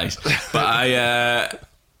the place. But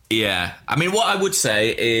yeah. I mean, what I would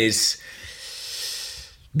say is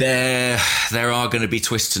there are going to be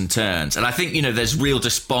twists and turns. And I think, there's real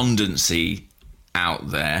despondency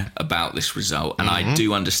out there about this result. And I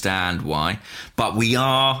do understand why. But we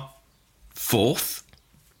are 4th.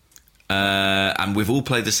 And we've all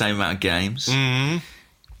played the same amount of games.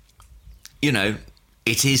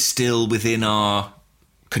 It is still within our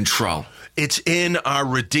control. It's in our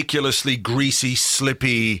ridiculously greasy,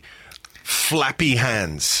 slippy, flappy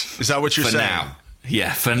hands. Is that what you're saying? Now.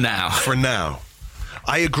 Yeah, for now. For now.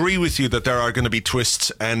 I agree with you that there are going to be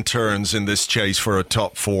twists and turns in this chase for a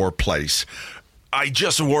top 4 place. I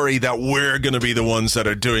just worry that we're going to be the ones that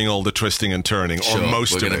are doing all the twisting and turning, or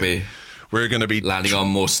most of it. We're going to be landing on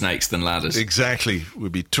more snakes than ladders. Exactly. We'll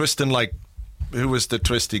be twisting like, who was the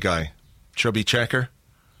twisty guy? Chubby Checker?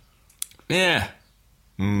 Yeah.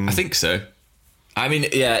 I think so. I mean,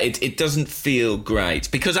 yeah, it doesn't feel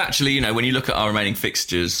great. Because actually, when you look at our remaining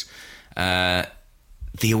fixtures, the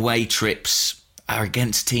away trips are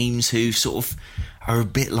against teams who sort of are a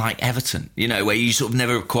bit like Everton, where you sort of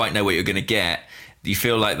never quite know what you're going to get. You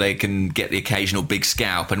feel like they can get the occasional big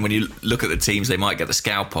scalp. And when you look at the teams they might get the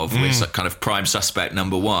scalp of, it's like kind of prime suspect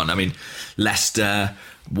number 1. I mean, Leicester,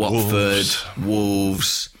 Watford,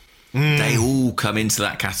 Wolves, they all come into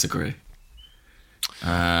that category.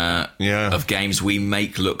 Of games we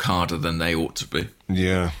make look harder than they ought to be.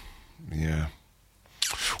 Yeah.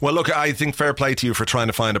 Well, look, I think fair play to you for trying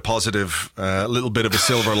to find a positive, little bit of a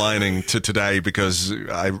silver lining to today, because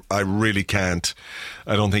I really can't.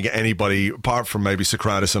 I don't think anybody, apart from maybe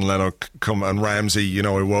Socrates and Leno and Ramsey,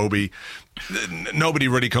 Iwobi, nobody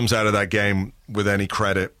really comes out of that game with any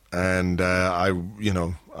credit. And I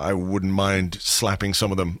wouldn't mind slapping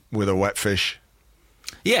some of them with a wet fish.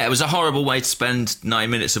 Yeah, it was a horrible way to spend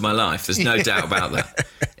 9 minutes of my life. There's no doubt about that.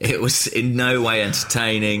 It was in no way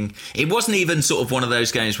entertaining. It wasn't even sort of one of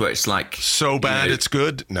those games where it's like... So bad it's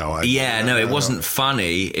good? No. It wasn't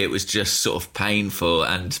funny. It was just sort of painful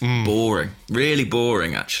and boring. Really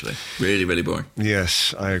boring, actually. Really, really boring.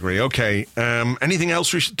 Yes, I agree. Okay. Anything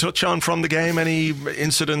else we should touch on from the game? Any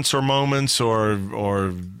incidents or moments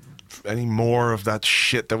or any more of that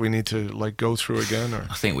shit that we need to go through again? Or?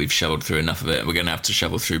 I think we've shoveled through enough of it. We're going to have to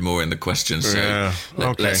shovel through more in the questions. So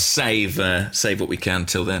let's save what we can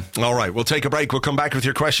till then. All right, we'll take a break. We'll come back with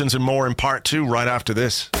your questions and more in part 2 right after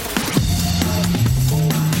this.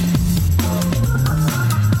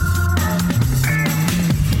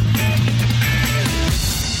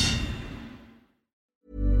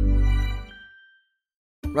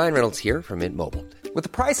 Ryan Reynolds here from Mint Mobile. With the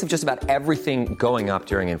price of just about everything going up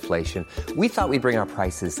during inflation, we thought we'd bring our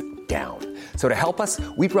prices down. So to help us,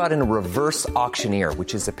 we brought in a reverse auctioneer,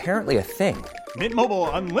 which is apparently a thing. Mint Mobile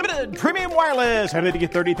Unlimited Premium Wireless. How to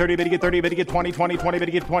get 30, 30, bit to get 30, bit to get 20, 20, 20, bit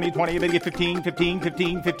to get 20, 20, bit to get 15, 15,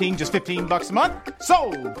 15, 15, just $15 a month?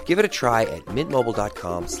 Sold! Give it a try at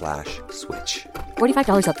mintmobile.com/switch.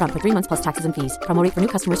 $45 up front for 3 months plus taxes and fees. Promo rate for new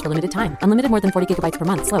customers for limited time. Unlimited more than 40 gigabytes per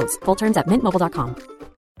month. Slows full terms at mintmobile.com.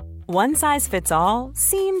 One size fits all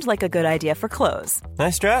seemed like a good idea for clothes.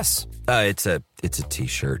 Nice dress. It's a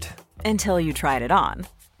t-shirt. Until you tried it on.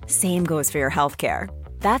 Same goes for your healthcare.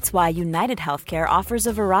 That's why United Healthcare offers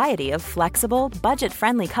a variety of flexible,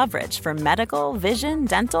 budget-friendly coverage for medical, vision,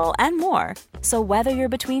 dental, and more. So whether you're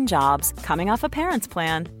between jobs, coming off a parent's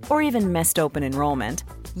plan, or even missed open enrollment,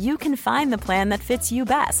 you can find the plan that fits you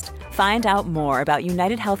best. Find out more about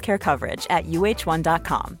United Healthcare coverage at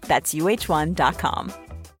uh1.com. That's uh1.com.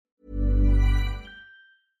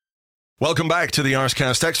 Welcome back to the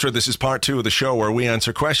Arscast Extra. This is part 2 of the show where we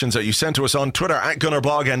answer questions that you sent to us on Twitter at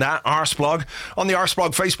GunnerBlog and at Arsblog. On the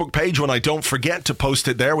Arsblog Facebook page when I don't forget to post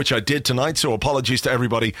it there, which I did tonight, so apologies to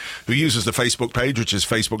everybody who uses the Facebook page, which is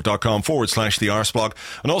facebook.com/the Arsblog.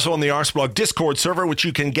 And also on the Arsblog Discord server, which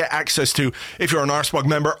you can get access to if you're an Arsblog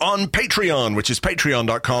member on Patreon, which is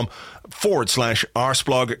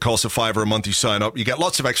patreon.com/Arsblog. It costs $5 a month. You sign up. You get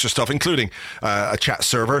lots of extra stuff, including a chat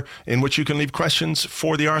server in which you can leave questions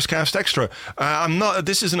for the Arscast Extra.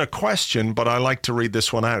 This isn't a question, but I like to read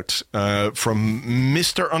this one out from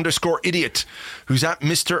Mr_Idiot, who's at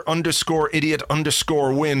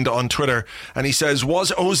Mr_Idiot_Wind on Twitter. And he says,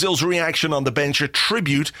 was Ozil's reaction on the bench a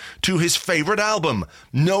tribute to his favourite album,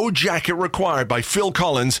 No Jacket Required by Phil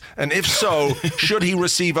Collins? And if so, should he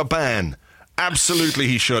receive a ban? Absolutely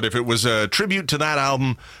he should. If it was a tribute to that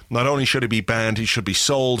album, not only should he be banned, he should be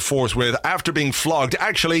sold forthwith after being flogged.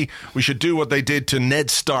 Actually, we should do what they did to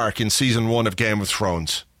Ned Stark in season 1 of Game of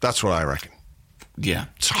Thrones. That's what I reckon. Yeah.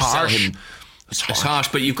 It's harsh. It's harsh,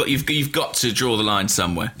 but you've got to draw the line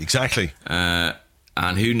somewhere. Exactly. And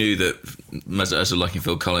who knew that Ozil liking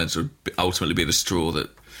Phil Collins would ultimately be the straw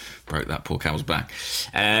that broke that poor camel's back.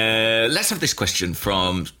 Let's have this question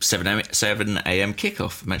from 7 a.m.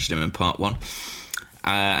 Kickoff. I mentioned him in part 1.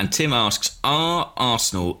 And Tim asks, are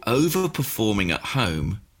Arsenal overperforming at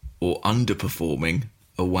home or underperforming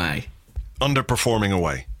away? Underperforming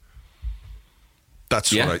away.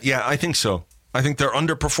 That's what I think so. I think they're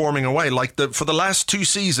underperforming away. Like for the last 2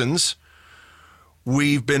 seasons,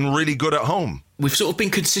 we've been really good at home. We've sort of been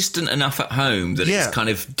consistent enough at home that it's kind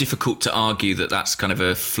of difficult to argue that that's kind of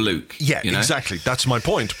a fluke. Yeah, you know? Exactly. That's my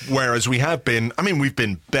point. Whereas we've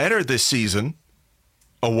been better this season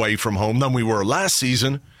away from home than we were last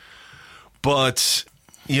season. But,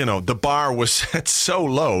 the bar was set so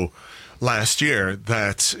low last year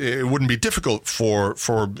that it wouldn't be difficult for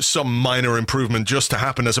some minor improvement just to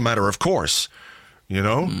happen as a matter of course,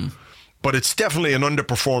 But it's definitely an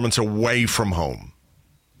underperformance away from home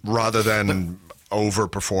rather than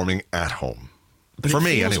overperforming at home. But for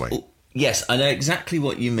me, anyway. Yes, I know exactly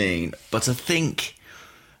what you mean, but I think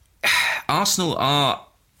Arsenal are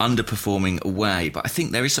underperforming away, but I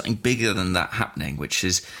think there is something bigger than that happening, which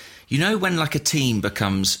is, when like a team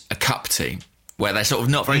becomes a cup team, where they're sort of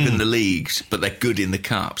not very good in the leagues, but they're good in the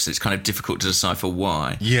cups, it's kind of difficult to decipher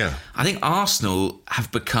why. Yeah. I think Arsenal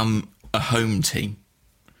have become a home team.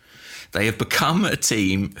 They have become a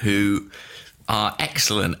team who are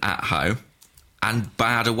excellent at home and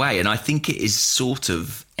bad away. And I think it is sort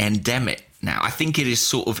of endemic now. I think it is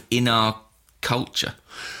sort of in our culture.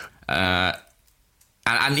 And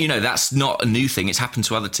that's not a new thing. It's happened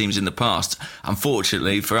to other teams in the past.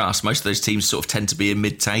 Unfortunately for us, most of those teams sort of tend to be in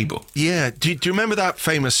mid-table. Yeah. Do you remember that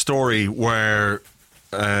famous story where,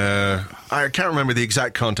 I can't remember the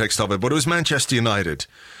exact context of it, but it was Manchester United.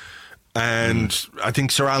 And I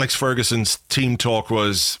think Sir Alex Ferguson's team talk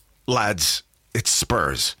was, lads, it's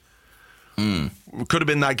Spurs. It could have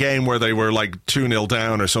been that game where they were like 2-0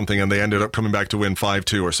 down or something and they ended up coming back to win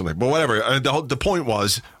 5-2 or something. But whatever. The point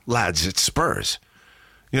was, lads, it's Spurs.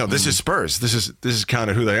 This is Spurs. This is kind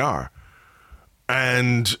of who they are.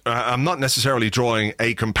 And I'm not necessarily drawing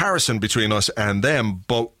a comparison between us and them,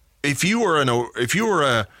 but if you were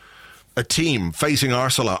a team facing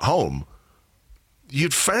Arsenal at home,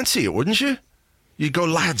 you'd fancy it, wouldn't you? You'd go,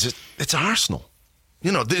 lads, it's Arsenal.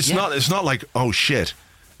 It's not like, oh shit,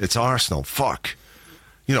 it's Arsenal. Fuck.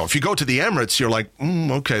 If you go to the Emirates, you're like,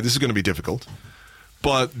 okay, this is going to be difficult.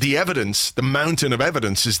 But the evidence, the mountain of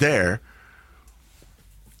evidence is there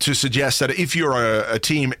to suggest that if you're a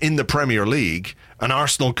team in the Premier League and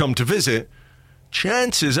Arsenal come to visit,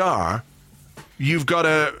 chances are you've got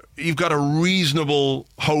a reasonable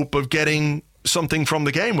hope of getting something from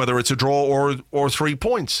the game, whether it's a draw or 3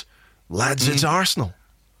 points. Lads, it's Arsenal.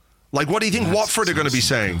 Like, what do you think Watford are going to be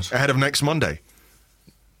saying ahead of next Monday?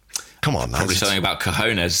 Come on, probably something about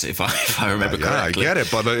cojones, if I remember correctly. I get it,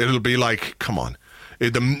 but it'll be like, come on.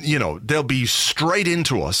 They'll be straight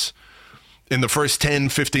into us in the first 10,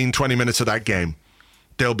 15, 20 minutes of that game.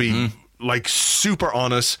 They'll be like super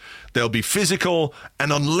honest. They'll be physical.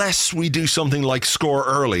 And unless we do something like score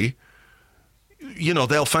early,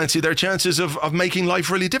 they'll fancy their chances of making life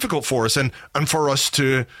really difficult for us and for us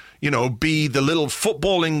to, be the little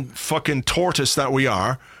footballing fucking tortoise that we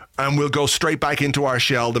are, and we'll go straight back into our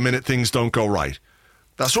shell the minute things don't go right.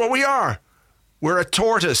 That's what we are. We're a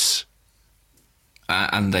tortoise.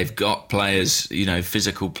 And they've got players,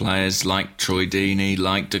 physical players like Troy Deeney,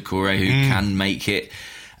 like Doucouré, who can make it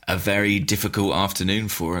a very difficult afternoon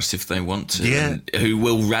for us if they want to. Yeah. And who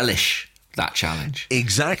will relish that challenge.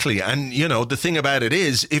 Exactly. And, you know, the thing about it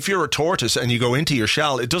is, if you're a tortoise and you go into your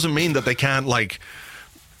shell, it doesn't mean that they can't, like,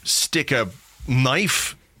 stick a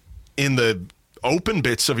knife in the open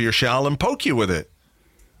bits of your shell and poke you with it.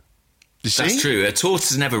 You see? That's true. A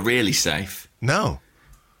tortoise is never really safe. No.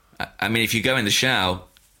 I mean, if you go in the shell,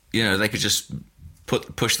 you know, they could just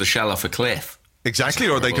push the shell off a cliff. Exactly.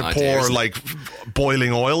 Or they could pour, like,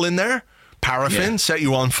 boiling oil in there, paraffin, set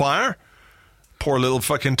you on fire. Poor little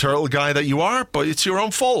fucking turtle guy that you are, but it's your own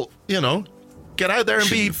fault, you know. Get out there and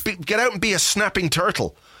get out and be a snapping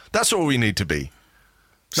turtle. That's what we need to be.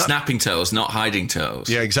 Snapping turtles, not hiding turtles.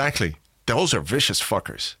 Yeah, exactly. Those are vicious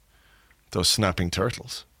fuckers. Those snapping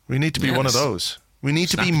turtles. We need to be one of those. We need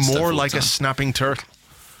to be more like a snapping turtle.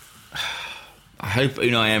 I hope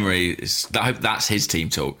Unai Emery I hope that's his team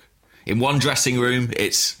talk. In one dressing room,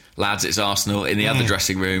 it's lads, it's Arsenal. In the other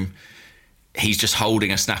dressing room, he's just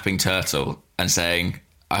holding a snapping turtle and saying,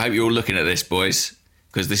 I hope you're all looking at this, boys,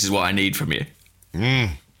 because this is what I need from you.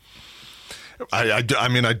 I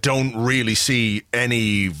mean, I don't really see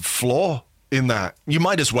any flaw in that. You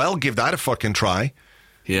might as well give that a fucking try.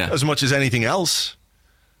 Yeah. As much as anything else.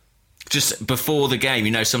 Just before the game,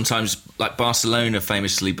 you know, sometimes, like Barcelona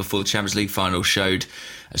famously before the Champions League final showed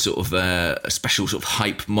a sort of a special sort of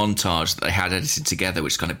hype montage that they had edited together,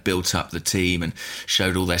 which kind of built up the team and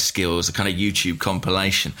showed all their skills, a kind of YouTube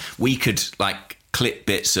compilation. We could, like, clip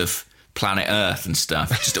bits of Planet Earth and stuff,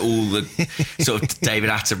 just all the sort of David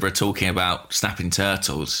Attenborough talking about snapping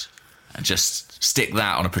turtles, and just stick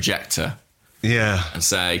that on a projector. Yeah. And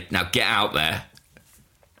say, now get out there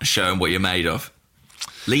and show them what you're made of.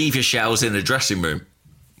 Leave your shells in the dressing room.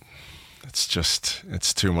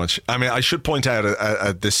 It's too much. I mean, I should point out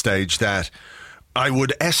at this stage that I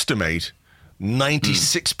would estimate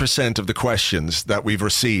 96% of the questions that we've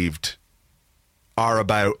received are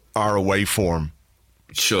about our away form.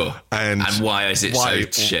 Sure. And why is it so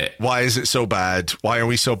shit? Why is it so bad? Why are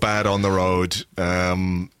we so bad on the road?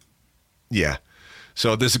 Yeah.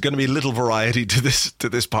 So there's going to be little variety to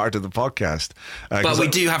this part of the podcast. But we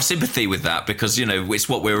do have sympathy with that because, you know, it's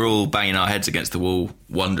what we're all banging our heads against the wall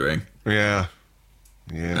wondering. Yeah.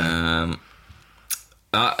 Yeah.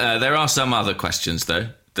 There are some other questions, though,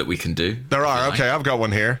 that we can do. There are. Okay, I've got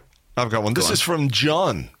one here. This is from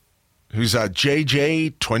John, who's at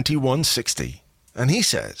JJ2160. And he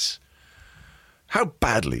says, how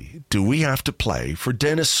badly do we have to play for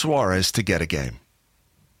Denis Suarez to get a game?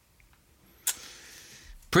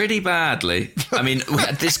 Pretty badly. I mean, we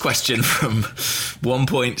had this question from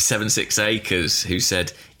 1.76 acres who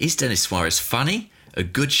said, is Denis Suarez funny? A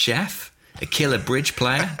good chef? A killer bridge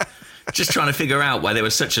player? Just trying to figure out why there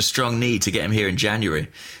was such a strong need to get him here in January.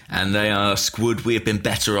 And they ask, would we have been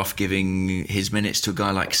better off giving his minutes to a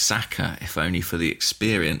guy like Saka, if only for the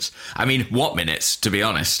experience? I mean, what minutes, to be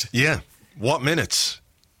honest? Yeah, what minutes?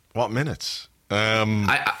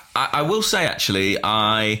 I will say, actually,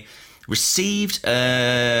 I received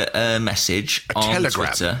a message on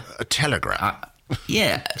Twitter. A telegram.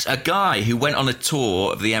 Yeah, a guy who went on a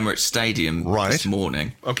tour of the Emirates Stadium this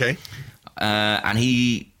morning. Okay. And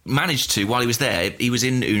he managed to, while he was there, he was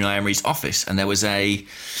in Unai Emery's office, and there was a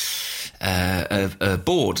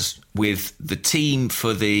board with the team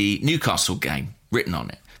for the Newcastle game written on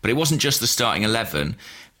it. But it wasn't just the starting 11.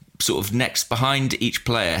 Sort of next, behind each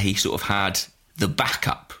player, he sort of had the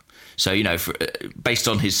backup. So, you know, based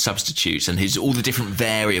on his substitutes and all the different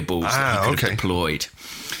variables that he could have deployed.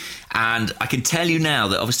 And I can tell you now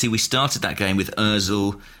that obviously we started that game with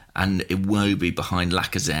Ozil and Iwobi behind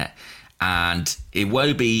Lacazette. And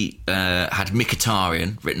Iwobi had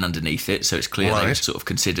Mkhitaryan written underneath it, so it's clear they were sort of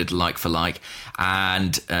considered like for like.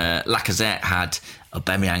 And Lacazette had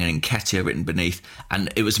Aubameyang and Nketiah written beneath.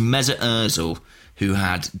 And it was Mesut Ozil who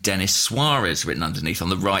had Denis Suarez written underneath on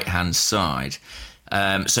the right-hand side.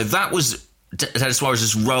 So that was Denis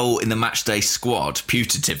Suarez's role in the matchday squad,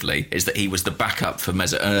 putatively, is that he was the backup for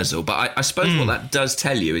Mesut Ozil. But I suppose what that does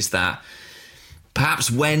tell you is that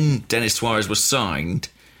perhaps when Denis Suarez was signed,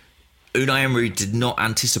 Unai Emery did not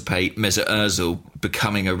anticipate Mesut Ozil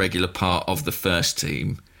becoming a regular part of the first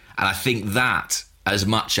team. And I think that, as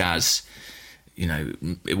much as, you know,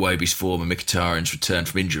 Iwobi's form and Mkhitaryan's return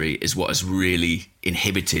from injury, is what has really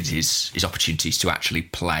inhibited his opportunities to actually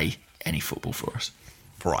play any football for us.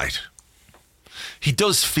 Right. He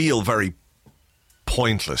does feel very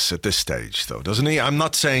pointless at this stage, though, doesn't he? I'm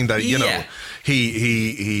not saying that, you know,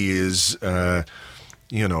 he is,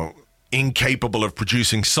 you know, incapable of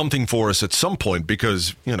producing something for us at some point,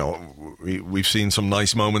 because, you know, we've seen some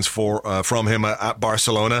nice moments from him at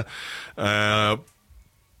Barcelona.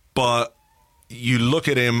 But you look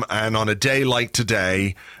at him, and on a day like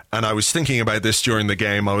today, and I was thinking about this during the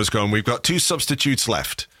game. I was going, we've got 2 substitutes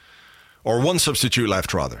left, or 1 substitute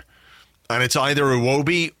left, rather. And it's either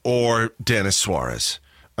Iwobi or Denis Suarez.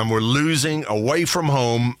 And we're losing away from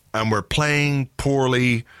home, and we're playing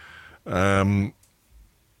poorly. Who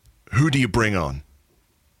do you bring on?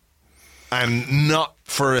 And not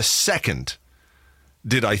for a second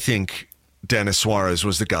did I think Denis Suarez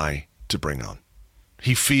was the guy to bring on.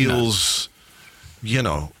 He feels,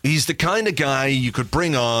 he's the kind of guy you could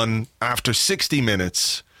bring on after 60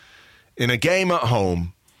 minutes in a game at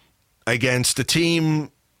home against a team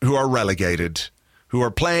who are relegated, who are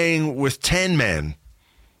playing with 10 men,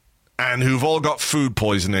 and who've all got food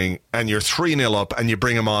poisoning, and you're 3-0 up, and you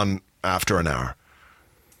bring him on after an hour.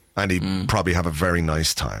 And he'd probably have a very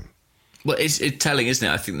nice time. Well, it's telling, isn't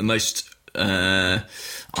it? I think the most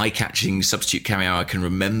eye-catching substitute cameo I can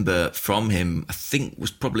remember from him, I think, was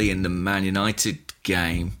probably in the Man United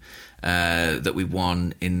game that we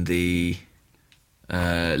won in the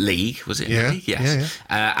league. Was it in the league? Yes.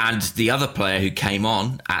 Yeah. And the other player who came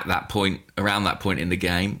on at that point, around that point in the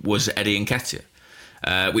game, was Eddie Nketiah.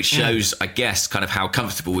 Which shows, I guess, kind of how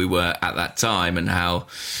comfortable we were at that time and how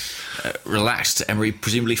relaxed Emery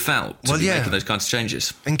presumably felt to be making those kinds of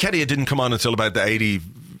changes. And Nketiah didn't come on until about the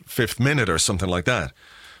 85th minute or something like that.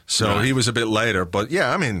 So he was a bit later. But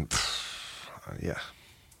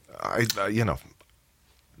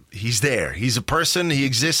he's there. He's a person. He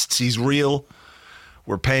exists. He's real.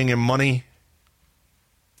 We're paying him money.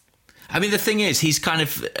 I mean, the thing is, he's kind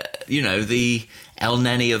of, the El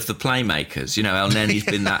Neni of the playmakers. El Neni's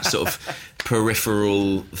been that sort of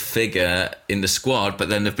peripheral figure in the squad, but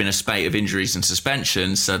then there've been a spate of injuries and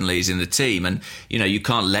suspensions. Suddenly he's in the team. And, you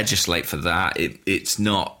can't legislate for that. It's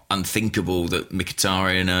not unthinkable that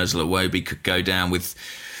Mkhitaryan and Ozil Iwobi could go down with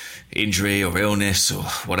injury or illness or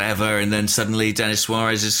whatever, and then suddenly Denis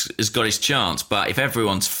Suarez has got his chance. But if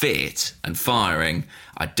everyone's fit and firing,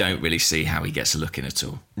 I don't really see how he gets a look in at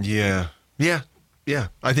all. Yeah.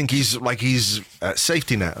 I think he's a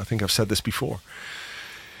safety net. I think I've said this before.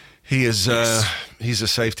 He is. He's a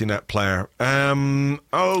safety net player. Okay.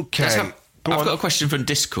 I've got a question from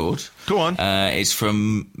Discord. Go on. It's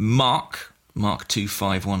from Mark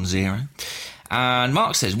 2510. And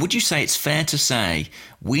Mark says, would you say it's fair to say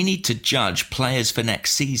we need to judge players for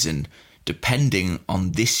next season depending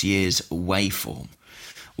on this year's away form?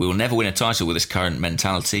 We will never win a title with this current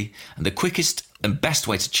mentality, and the quickest and best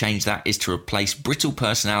way to change that is to replace brittle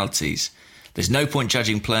personalities. There's no point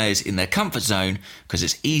judging players in their comfort zone because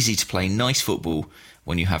it's easy to play nice football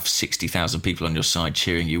when you have 60,000 people on your side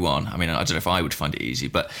cheering you on. I mean, I don't know if I would find it easy,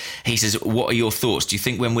 but he says, what are your thoughts? Do you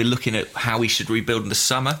think when we're looking at how we should rebuild in the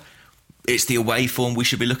summer, it's the away form we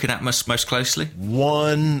should be looking at most closely?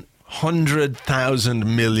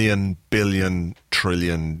 100,000 million, billion,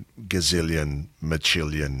 trillion, gazillion,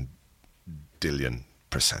 machillion, dillion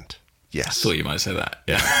 %. Yes. I thought you might say that.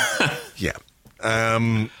 Yeah. Yeah.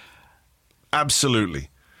 Absolutely.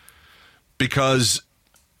 Because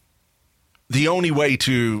the only way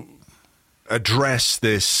to address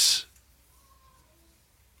this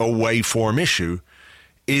away form issue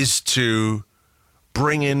is to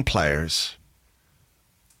bring in players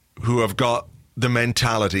who have got the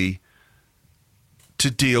mentality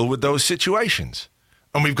to deal with those situations.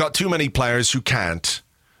 And we've got too many players who can't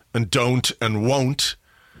and don't and won't.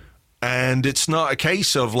 And it's not a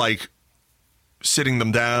case of sitting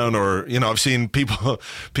them down or, I've seen people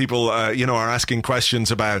are asking questions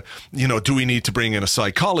about, do we need to bring in a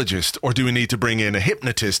psychologist or do we need to bring in a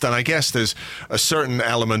hypnotist? And I guess there's a certain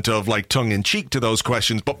element of tongue in cheek to those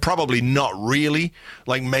questions, but probably not really.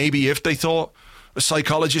 Maybe if they thought a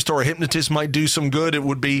psychologist or a hypnotist might do some good, it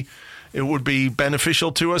would be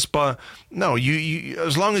beneficial to us. But no, you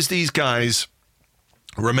as long as these guys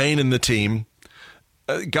remain in the team,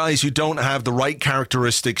 guys who don't have the right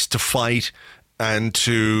characteristics to fight and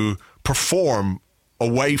to perform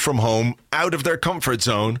away from home, out of their comfort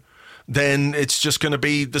zone, then it's just going to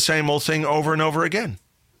be the same old thing over and over again.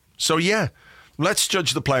 So yeah, let's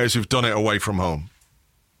judge the players who've done it away from home.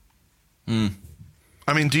 I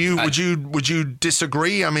mean, would you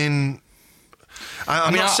disagree? I mean,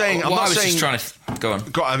 I'm not saying. Go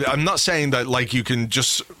on. I'm not saying that you can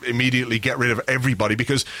just immediately get rid of everybody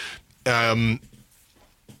because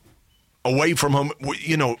away from home,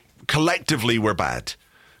 collectively we're bad.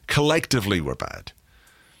 So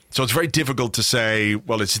it's very difficult to say,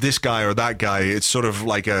 well, it's this guy or that guy. It's sort of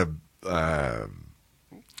like a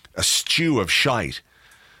stew of shite,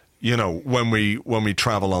 when we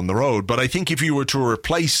travel on the road. But I think if you were to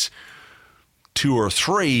replace 2 or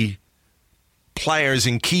 3 players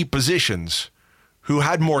in key positions who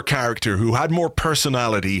had more character, who had more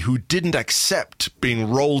personality, who didn't accept being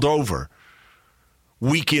rolled over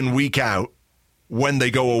week in, week out when they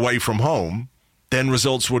go away from home, then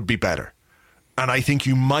results would be better. And I think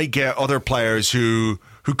you might get other players who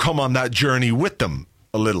come on that journey with them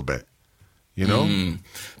a little bit, you know?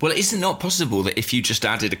 Well, is it not possible that if you just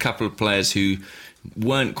added a couple of players who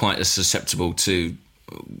weren't quite as susceptible to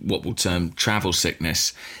what we'll term travel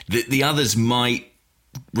sickness, that the others might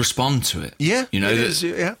respond to it? Yeah, you know, it is,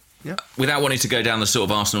 yeah. Without wanting to go down the sort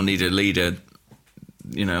of Arsenal need a leader,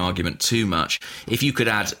 you know, argument too much, if you could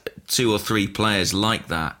add 2 or 3 players like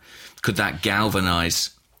that, could that galvanise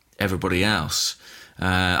everybody else?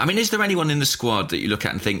 I mean, is there anyone in the squad that you look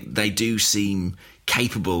at and think they do seem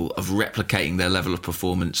capable of replicating their level of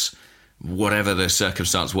performance, whatever the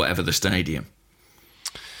circumstance, whatever the stadium?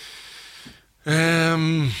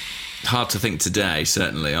 Hard to think today,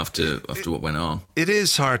 certainly, after what went on. It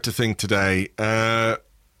is hard to think today. I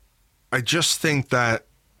just think that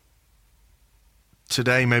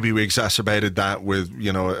today maybe we exacerbated that with,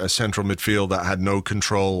 you know, a central midfield that had no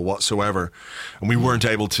control whatsoever, and we weren't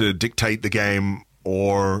able to dictate the game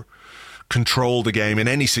or control the game in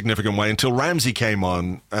any significant way until Ramsey came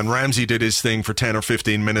on, and Ramsey did his thing for 10 or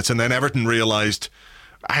 15 minutes, and then Everton realised,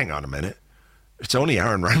 hang on a minute, it's only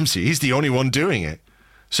Aaron Ramsey. He's the only one doing it.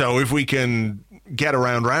 So if we can get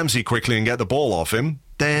around Ramsey quickly and get the ball off him,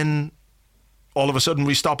 then all of a sudden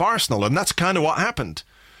we stop Arsenal, and that's kind of what happened.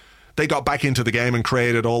 They got back into the game and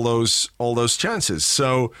created all those chances.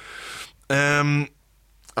 So I've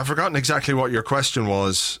forgotten exactly what your question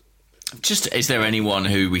was. Just, is there anyone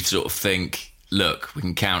who we sort of think, look, we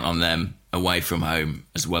can count on them away from home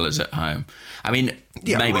as well as at home? I mean,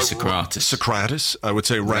 maybe Socrates. Socrates, I would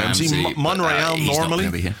say Ramsey. Monreal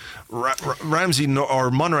normally. Ramsey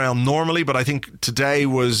or Monreal normally, but I think today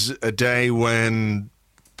was a day when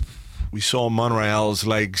we saw Monreal's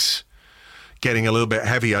legs getting a little bit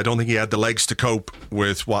heavy. I don't think he had the legs to cope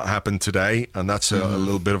with what happened today, and that's a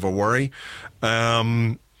little bit of a worry.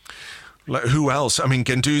 Who else? I mean,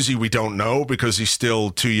 Guendouzi, we don't know because he's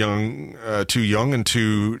still too young and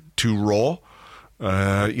too raw.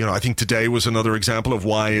 You know, I think today was another example of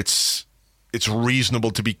why it's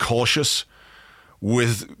reasonable to be cautious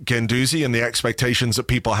with Guendouzi and the expectations that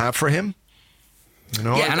people have for him. You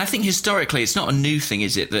know, and I think historically it's not a new thing,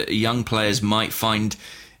 is it, that young players might find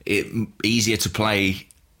it easier to play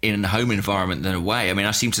in a home environment than away. I mean,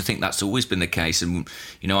 I seem to think that's always been the case, and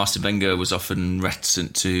you know, Arsene Wenger was often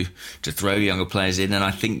reticent to throw younger players in, and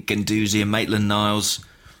I think Guendouzi and Maitland-Niles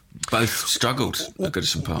both struggled at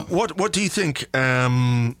Goodison Park. What do you think?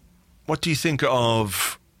 What do you think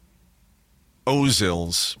of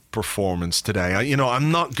Ozil's performance today?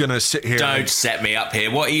 I'm not going to sit here. Don't set me up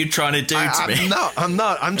here. What are you trying to do to me? I'm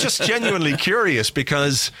not. I'm just genuinely curious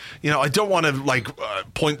because, I don't want to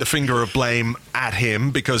point the finger of blame at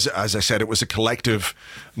him because, as I said, it was a collective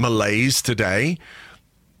malaise today.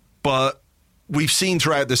 But we've seen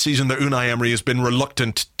throughout the season that Unai Emery has been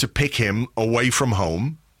reluctant to pick him away from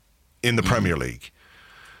home in the Premier League.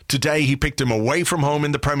 Today, he picked him away from home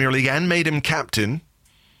in the Premier League and made him captain.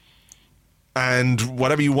 And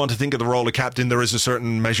whatever you want to think of the role of captain, there is a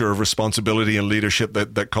certain measure of responsibility and leadership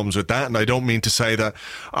that comes with that. And I don't mean to say that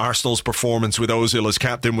Arsenal's performance with Ozil as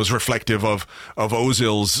captain was reflective of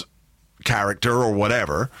Ozil's character or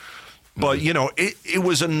whatever. But, it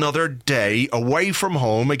was another day away from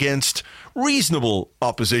home against reasonable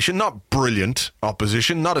opposition, not brilliant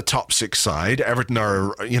opposition, not a top six side. Everton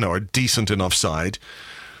are, a decent enough side,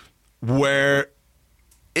 where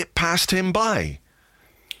it passed him by.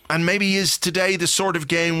 And maybe is today the sort of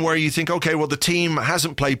game where you think, okay, well, the team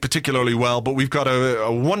hasn't played particularly well, but we've got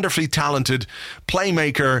a wonderfully talented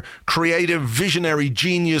playmaker, creative, visionary,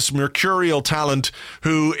 genius, mercurial talent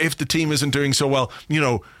who, if the team isn't doing so well,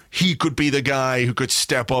 he could be the guy who could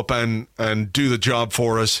step up and do the job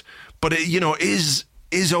for us. But, is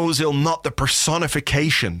Ozil not the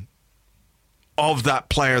personification of that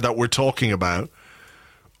player that we're talking about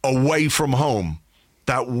away from home?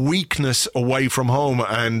 That weakness away from home.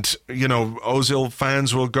 And, Ozil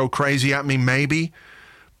fans will go crazy at me, maybe.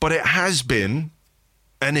 But it has been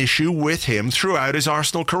an issue with him throughout his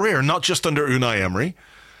Arsenal career, not just under Unai Emery.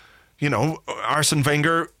 Arsene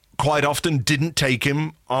Wenger quite often didn't take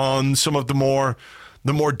him on some of the more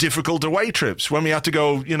difficult away trips. When we had to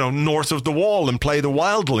go, north of the wall and play the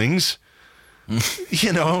Wildlings,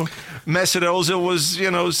 Mesut Ozil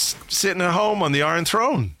was, sitting at home on the Iron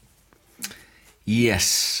Throne.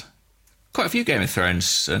 Yes, quite a few Game of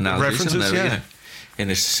Thrones references. Yeah, in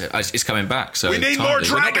this, it's coming back. So we need more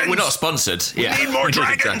dragons. We're not sponsored. We need more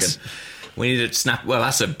dragons. We need to snap. Well,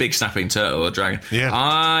 that's a big snapping turtle or dragon.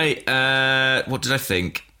 Yeah. What did I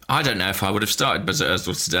think? I don't know if I would have started Mesut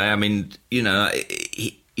Ozil today. I mean,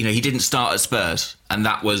 he didn't start at Spurs, and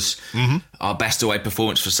that was our best away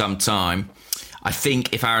performance for some time. I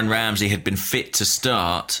think if Aaron Ramsey had been fit to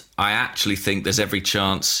start, I actually think there's every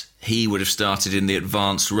chance he would have started in the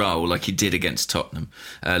advanced role like he did against Tottenham,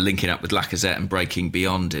 linking up with Lacazette and breaking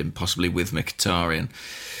beyond him, possibly with Mkhitaryan.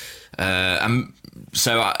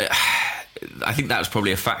 So I think that was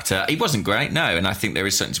probably a factor. He wasn't great, no, and I think there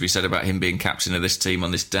is something to be said about him being captain of this team on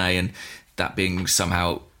this day and that being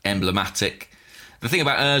somehow emblematic. The thing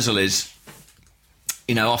about Ozil is,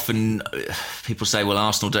 often people say, well,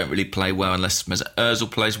 Arsenal don't really play well unless Mesut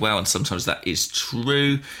Ozil plays well, and sometimes that is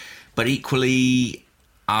true. But equally,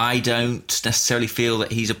 I don't necessarily feel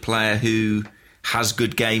that he's a player who has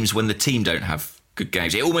good games when the team don't have good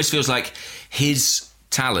games. It almost feels like his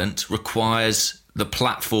talent requires the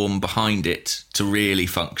platform behind it to really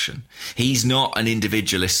function. He's not an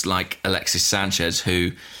individualist like Alexis Sanchez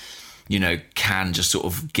who, can just sort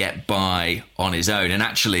of get by on his own. And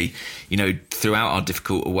actually, throughout our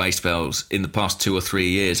difficult away spells in the past 2 or 3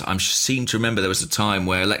 years, I seem to remember there was a time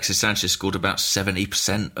where Alexis Sanchez scored about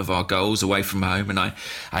 70% of our goals away from home. And I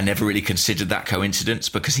never really considered that coincidence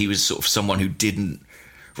because he was sort of someone who didn't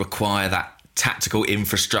require that tactical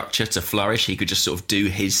infrastructure to flourish. He could just sort of do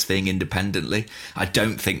his thing independently. I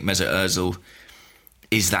don't think Mesut Ozil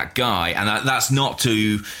is that guy. And that's not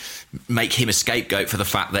to make him a scapegoat for the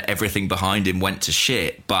fact that everything behind him went to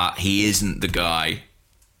shit, but he isn't the guy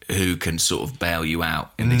who can sort of bail you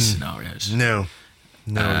out in these scenarios. No.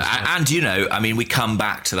 And we come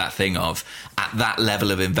back to that thing of, at that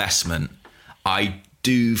level of investment, I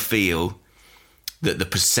do feel that the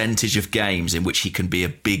percentage of games in which he can be a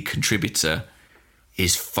big contributor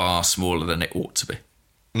is far smaller than it ought to be.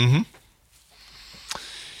 Mm-hmm.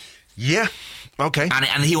 Yeah. Okay.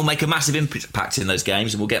 And he will make a massive impact in those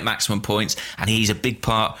games and will get maximum points. And he's a big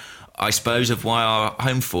part, I suppose, of why our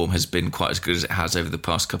home form has been quite as good as it has over the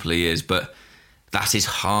past couple of years. But that is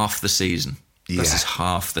half the season. Yeah. This is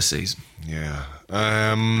half the season. Yeah.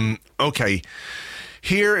 Okay.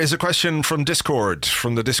 Here is a question from Discord,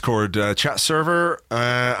 from the Discord chat server,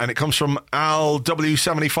 and it comes from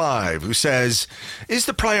AlW75, who says, is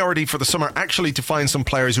the priority for the summer actually to find some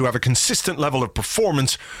players who have a consistent level of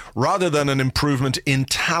performance rather than an improvement in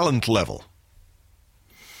talent level?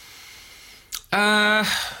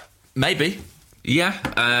 Maybe. Yeah.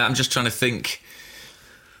 I'm just trying to think.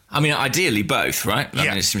 I mean, ideally both, right? I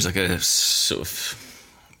mean, it seems like a sort of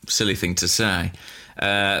silly thing to say.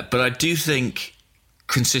 But I do think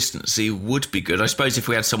consistency would be good. I suppose if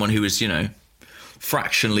we had someone who was,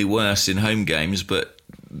 fractionally worse in home games but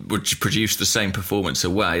would produce the same performance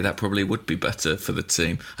away, that probably would be better for the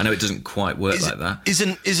team. I know it doesn't quite work like that.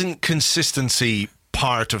 Isn't consistency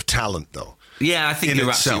part of talent, though? Yeah, I think you're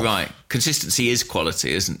absolutely right. Consistency is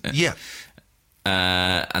quality, isn't it? Yeah.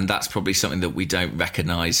 And that's probably something that we don't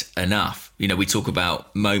recognise enough. We talk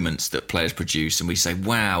about moments that players produce and we say,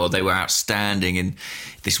 wow, they were outstanding in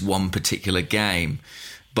this one particular game.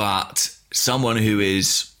 But someone who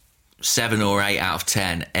is 7 or 8 out of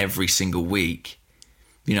 10 every single week,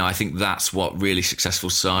 I think that's what really successful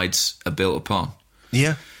sides are built upon.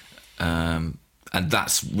 Yeah. And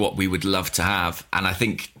that's what we would love to have. And I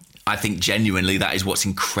think genuinely that is what's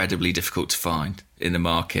incredibly difficult to find in the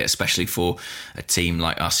market, especially for a team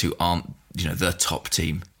like us who aren't, the top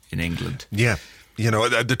team in England. Yeah.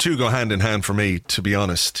 The two go hand in hand for me, to be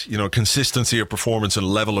honest. Consistency of performance and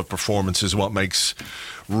level of performance is what makes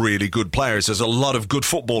really good players. There's a lot of good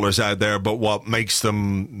footballers out there, but what makes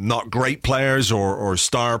them not great players or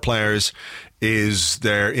star players is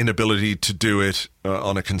their inability to do it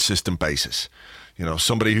on a consistent basis.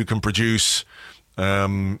 Somebody who can produce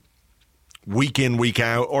week in, week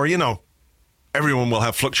out, or, everyone will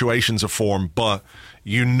have fluctuations of form, but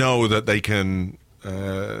that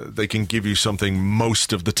they can give you something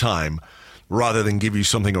most of the time rather than give you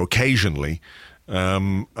something occasionally.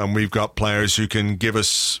 And we've got players who can give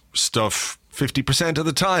us stuff 50% of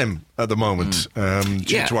the time at the moment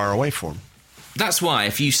due to our away form. That's why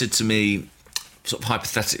if you said to me, sort of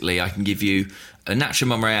hypothetically, I can give you a Nacho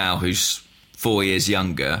Monreal who's 4 years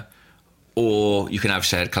younger, or you can have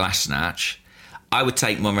Sead Kolasinac, I would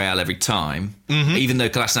take Monreal every time, even though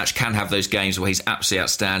Kolasinac can have those games where he's absolutely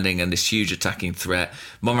outstanding and this huge attacking threat.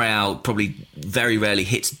 Monreal probably very rarely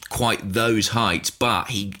hits quite those heights, but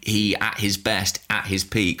he at his best, at his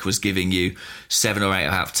peak, was giving you 7 or 8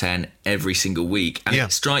 out of 10 every single week. And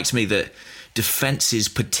it strikes me that defences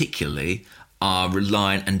particularly are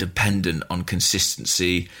reliant and dependent on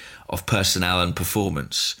consistency of personnel and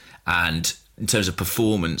performance. And in terms of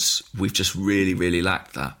performance, we've just really, really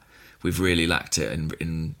lacked that. We've really lacked it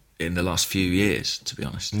in the last few years, to be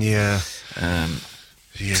honest. Yeah.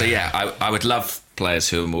 So I would love players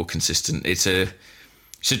who are more consistent. It's a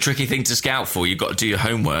tricky thing to scout for. You've got to do your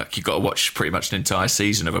homework. You've got to watch pretty much an entire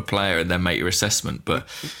season of a player and then make your assessment. But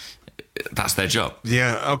that's their job.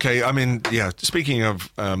 Yeah, okay. I mean, speaking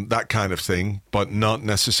of that kind of thing, but not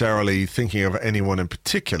necessarily thinking of anyone in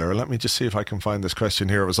particular, let me just see if I can find this question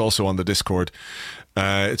here. It was also on the Discord.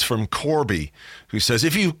 It's from Corby, who says,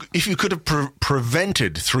 if you could have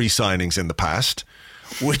prevented 3 signings in the past,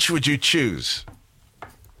 which would you choose?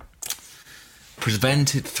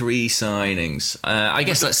 Prevented 3 signings. I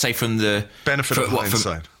guess let's say from the benefit of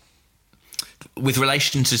hindsight. With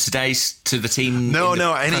relation to the team. No,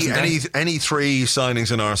 any 3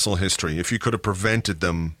 signings in Arsenal history. If you could have prevented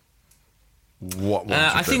them, what ones?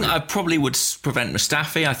 I think I probably would prevent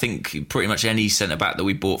Mustafi. I think pretty much any centre back that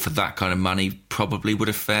we bought for that kind of money probably would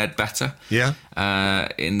have fared better. Yeah.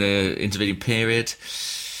 In the intervening period.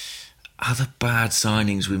 Other bad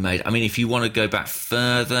signings we made. I mean, if you want to go back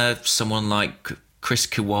further, someone like Chris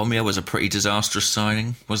Kiwomya was a pretty disastrous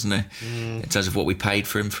signing, wasn't it? In terms of what we paid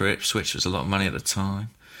for him for Ipswich, it was a lot of money at the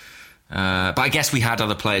time. But I guess we had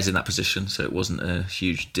other players in that position, so it wasn't a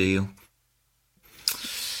huge deal.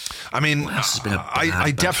 I mean,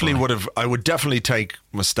 I definitely would have. I would definitely take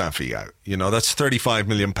Mustafi out. You know, that's £35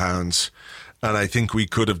 million, and I think we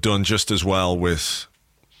could have done just as well with,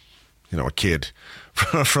 you know, a kid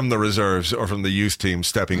from the reserves or from the youth team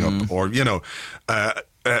stepping up, or, you know, a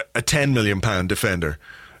 £10 million defender,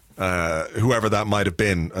 whoever that might have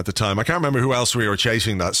been at the time. I can't remember who else we were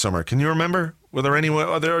chasing that summer. Can you remember? Were there any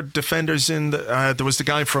other defenders in the? There was the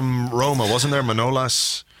guy from Roma, wasn't there?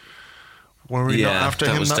 Manolas. Were we not after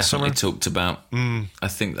him that summer? That was definitely talked about. I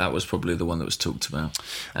think that was probably the one that was talked about.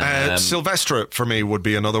 Silvestre, for me, would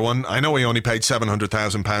be another one. I know we only paid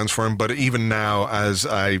 £700,000 for him, but even now, as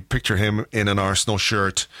I picture him in an Arsenal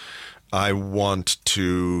shirt, I want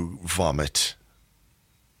to vomit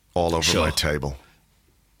all over my table.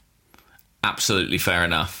 Absolutely fair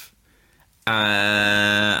enough.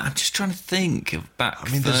 I'm just trying to think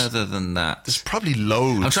further than that. There's probably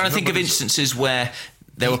loads. I'm trying to think of instances where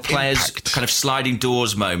there were players, kind of sliding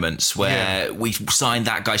doors moments where we signed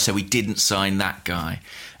that guy, so we didn't sign that guy.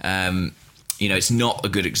 You know, it's not a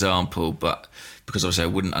good example, but because obviously I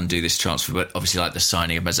wouldn't undo this transfer, but obviously like the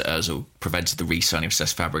signing of Mesut Ozil prevented the re-signing of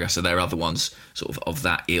Cesc Fabregas. So there are other ones sort of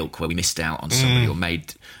that ilk where we missed out on somebody or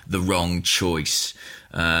made the wrong choice.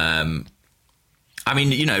 I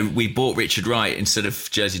mean, you know, we bought Richard Wright instead of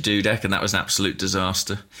Jerzy Dudek, and that was an absolute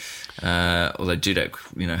disaster. Although Dudek,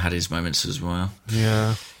 you know, had his moments as well.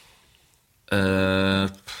 Yeah. I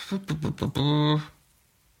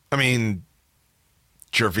mean,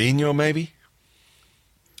 Gervinho, maybe?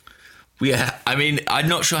 Yeah, I mean, I'm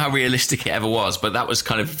not sure how realistic it ever was, but that was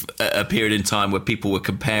kind of a period in time where people were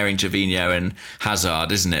comparing Gervinho and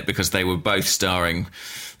Hazard, isn't it? Because they were both starring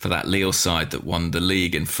for that Lille side that won the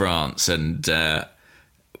league in France, and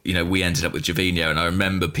you know, we ended up with Gervinho, and I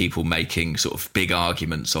remember people making sort of big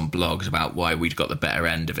arguments on blogs about why we'd got the better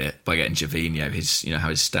end of it by getting Gervinho. His, you know, how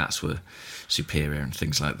his stats were superior and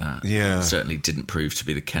things like that. Yeah, it certainly didn't prove to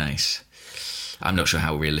be the case. I'm not sure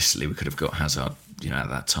how realistically we could have got Hazard, you know, at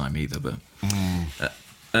that time either. But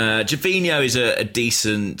Gervinho is a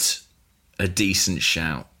decent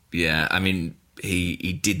shout. Yeah, I mean,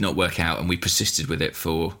 he did not work out, and we persisted with it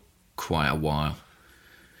for quite a while.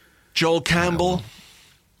 Joel Campbell.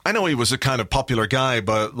 I know he was a kind of popular guy,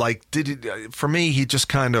 but like, for me, he just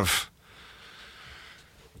kind of,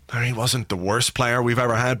 he wasn't the worst player we've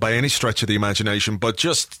ever had by any stretch of the imagination, but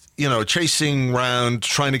just, you know, chasing around,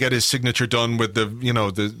 trying to get his signature done with the, you know,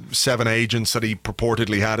 the 7 agents that he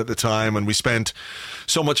purportedly had at the time. And we spent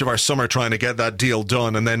so much of our summer trying to get that deal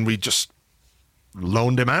done, and then we just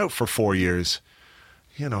loaned him out for 4 years.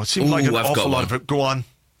 You know, it seemed like an awful lot of it. Go on.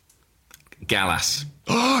 Gallas.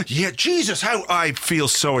 Oh, yeah, Jesus, how I feel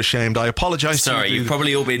so ashamed. I apologise. Sorry, you've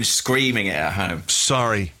probably all been screaming it at home.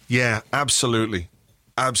 Sorry. Yeah, absolutely.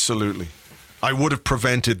 Absolutely. I would have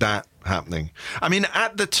prevented that happening. I mean,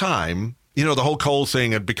 at the time, you know, the whole Cole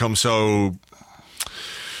thing had become so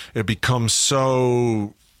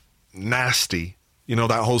nasty. You know,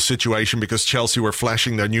 that whole situation, because Chelsea were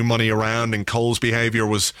flashing their new money around, and Cole's behaviour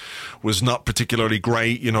was not particularly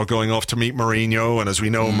great, you know, going off to meet Mourinho. And as we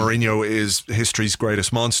know, Mourinho is history's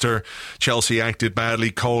greatest monster. Chelsea acted badly.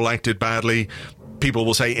 Cole acted badly. People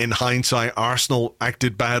will say, in hindsight, Arsenal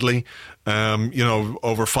acted badly. You know,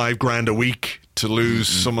 over $5,000 a week to lose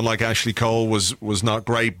someone like Ashley Cole was not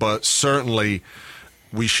great. But certainly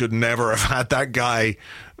we should never have had that guy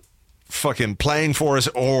fucking playing for us,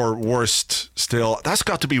 or worst still, that's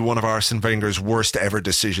got to be one of Arsene Wenger's worst ever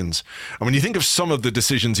decisions. And when you think of some of the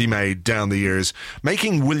decisions he made down the years,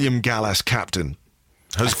 making William Gallas captain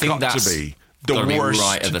has got to be the worst.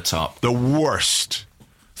 Right at the top. The worst.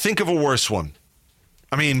 Think of a worse one.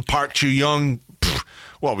 I mean, Park Chu-young,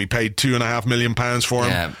 well, we paid £2.5 million for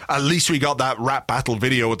him. Yeah. At least we got that rap battle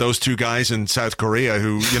video with those two guys in South Korea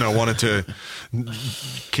who, wanted to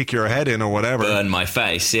kick your head in or whatever. Burn my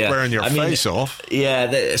face, yeah. Burn your face off.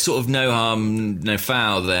 Yeah, sort of no harm, no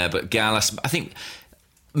foul there. But Gallas, I think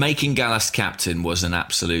making Gallas captain was an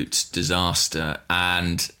absolute disaster.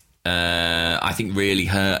 And I think really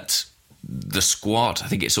hurt the squad. I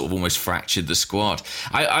think it sort of almost fractured the squad.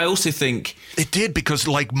 I also think it did, because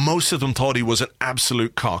most of them thought he was an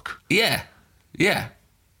absolute cock. Yeah. And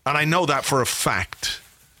I know that for a fact.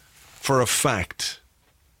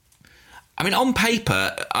 I mean, on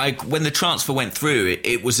paper, when the transfer went through,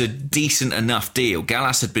 it was a decent enough deal.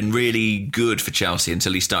 Gallas had been really good for Chelsea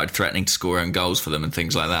until he started threatening to score own goals for them and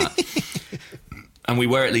things like that. And we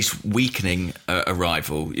were at least weakening a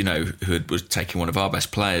rival, who was taking one of our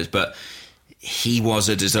best players. But he was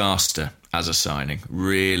a disaster as a signing.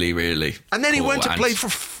 Really, really. And then he went to play for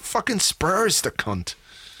fucking Spurs, the cunt.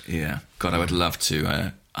 Yeah. God, I would love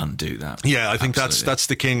to undo that. Yeah, I think that's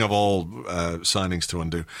the king of all signings to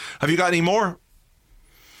undo. Have you got any more?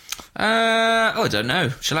 I don't know.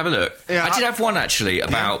 Shall I have a look? Yeah, I did have one, actually,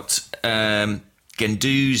 about...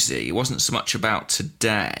 Guendouzi. It wasn't so much about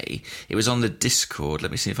today. It was on the Discord.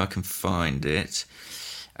 Let me see if I can find it.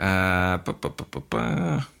 Where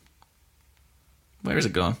is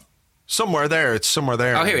it gone? Somewhere there. It's somewhere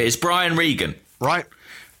there. Oh, here it is. Brian Regan. Right.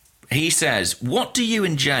 He says, what do you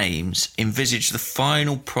and James envisage the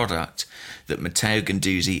final product that Matteo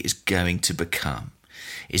Guendouzi is going to become?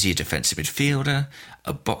 Is he a defensive midfielder?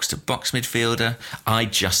 A box-to-box midfielder? I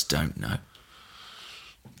just don't know.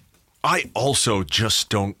 I also just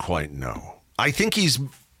don't quite know. I think he's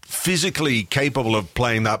physically capable of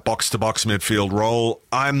playing that box-to-box midfield role.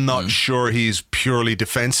 I'm not sure he's purely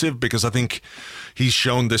defensive, because I think he's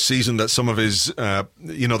shown this season that some of his,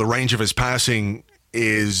 the range of his passing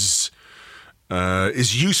is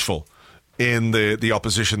useful in the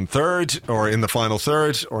opposition third, or in the final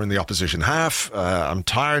third, or in the opposition half. I'm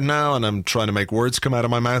tired now and I'm trying to make words come out of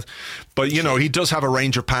my mouth. But, he does have a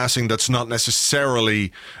range of passing that's not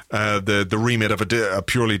necessarily the remit of a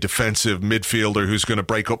purely defensive midfielder who's going to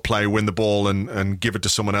break up play, win the ball and give it to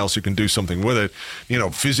someone else who can do something with it.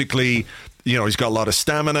 Physically, he's got a lot of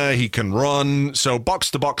stamina. He can run. So box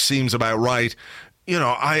to box seems about right.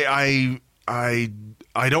 I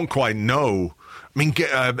don't quite know. I mean,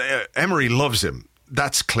 Emery loves him.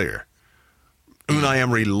 That's clear. Unai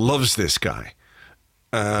Emery loves this guy.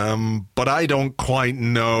 But I don't quite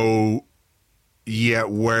know yet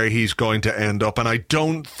where he's going to end up. And I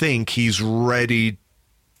don't think he's ready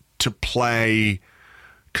to play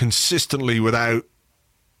consistently without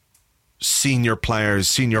senior players,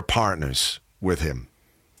 senior partners with him.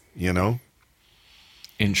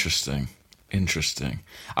 Interesting.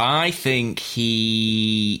 I think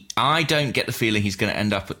I don't get the feeling he's going to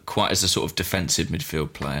end up quite as a sort of defensive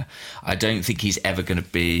midfield player. I don't think he's ever going to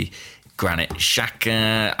be Granit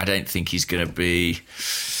Xhaka. I don't think he's going to be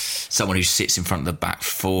someone who sits in front of the back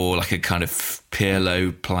four, like a kind of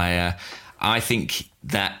Pirlo player. I think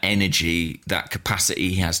that energy, that capacity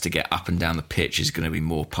he has to get up and down the pitch is going to be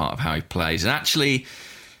more part of how he plays. And actually,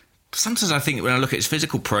 sometimes I think when I look at his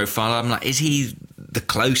physical profile, I'm like, is he the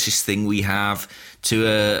closest thing we have to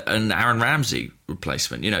an Aaron Ramsey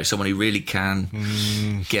replacement? Someone who really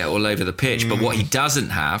can get all over the pitch. But what he doesn't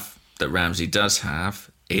have, that Ramsey does have,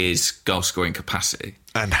 is goal-scoring capacity.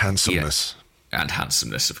 And handsomeness. And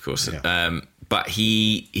handsomeness, of course. Yeah. But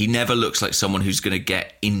he never looks like someone who's going to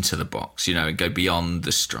get into the box, and go beyond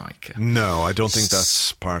the striker. No, I don't think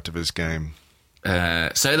that's part of his game. So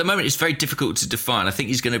at the moment, it's very difficult to define. I think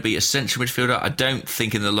he's going to be a central midfielder. I don't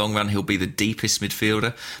think in the long run he'll be the deepest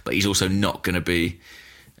midfielder, but he's also not going to be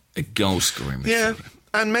a goal-scoring midfielder. Yeah,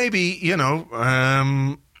 and maybe,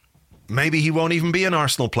 maybe he won't even be an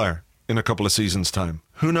Arsenal player in a couple of seasons' time.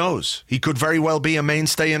 Who knows? He could very well be a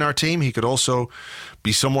mainstay in our team. He could also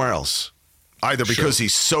be somewhere else, either because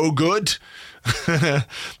he's so good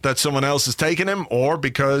that someone else has taken him, or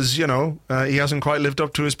because, he hasn't quite lived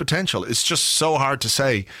up to his potential. It's just so hard to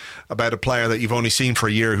say about a player that you've only seen for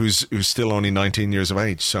a year who's still only 19 years of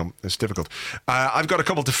age. So it's difficult. I've got a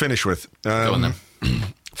couple to finish with. Go on then.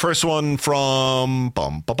 First one from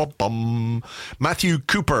Matthew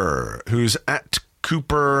Cooper, who's at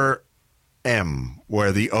Cooper M,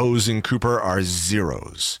 where the O's in Cooper are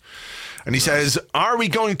zeros. And he says, are we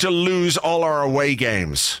going to lose all our away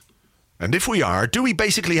games? And if we are, do we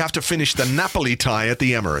basically have to finish the Napoli tie at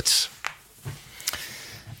the Emirates?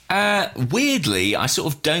 Weirdly, I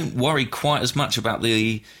sort of don't worry quite as much about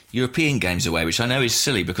the European games away, which I know is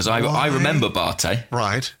silly because I remember Barté.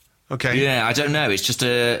 Right. Okay. Yeah, I don't know. It's just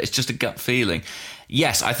a gut feeling.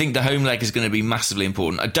 Yes, I think the home leg is going to be massively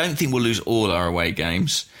important. I don't think we'll lose all our away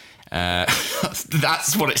games.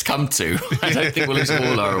 That's what it's come to. I don't think we'll lose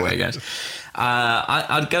all our away games.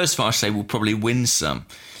 I'd go as far as say we'll probably win some.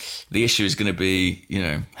 The issue is going to be,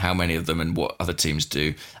 how many of them and what other teams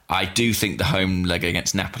do. I do think the home leg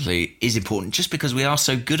against Napoli is important just because we are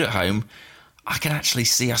so good at home. I can actually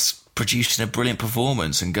see us producing a brilliant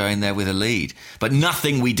performance and going there with a lead. But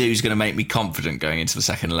nothing we do is going to make me confident going into the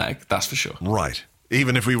second leg. That's for sure. Right.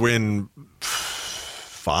 Even if we win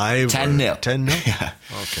 5? 10-0. 10-0? Yeah.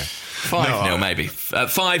 Okay. 5-0 maybe.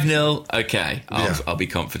 5-0, okay. I'll be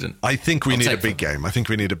confident. I think we need a big game. I think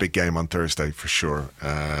we need a big game on Thursday for sure.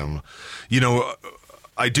 I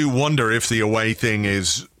do wonder if the away thing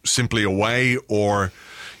is simply away or,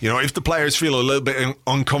 if the players feel a little bit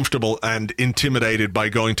uncomfortable and intimidated by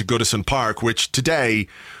going to Goodison Park, which today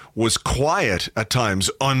was quiet at times,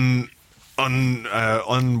 that's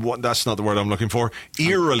not the word I'm looking for,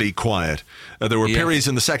 eerily quiet. There were periods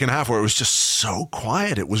in the second half where it was just so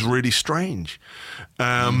quiet. It was really strange.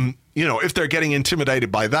 If they're getting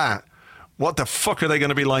intimidated by that, what the fuck are they going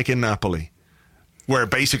to be like in Napoli? Where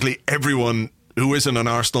basically everyone who isn't an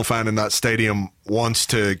Arsenal fan in that stadium wants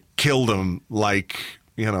to kill them,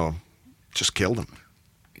 just kill them.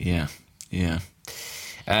 Yeah.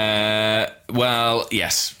 Well,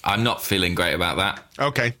 yes, I'm not feeling great about that.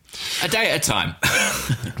 Okay. A day at a time.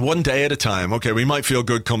 One day at a time. Okay, we might feel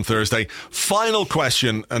good come Thursday. Final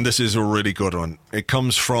question, and this is a really good one. It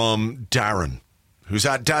comes from Darren, who's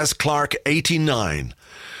at Daz Clark 89.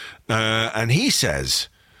 And he says,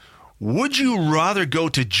 would you rather go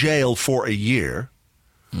to jail for a year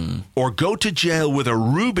or go to jail with a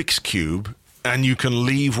Rubik's Cube and you can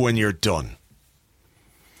leave when you're done?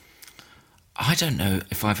 I don't know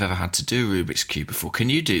if I've ever had to do Rubik's Cube before. Can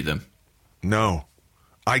you do them? No.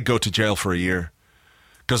 I'd go to jail for a year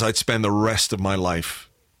because I'd spend the rest of my life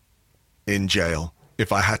in jail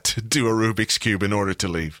if I had to do a Rubik's Cube in order to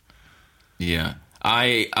leave. Yeah.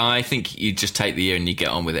 I think you just take the year and you get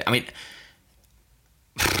on with it. I mean,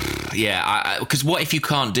 yeah, because what if you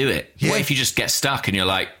can't do it? Yeah. What if you just get stuck and you're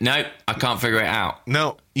like, no, I can't figure it out?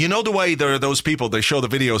 No. You know the way there are those people, they show the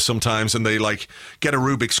videos sometimes and they get a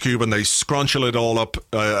Rubik's Cube and they scrunchel it all up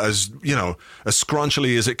as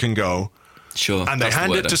scrunchily as it can go. Sure. And they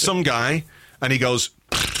hand it to some guy and he goes,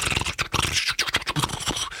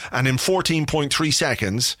 and in 14.3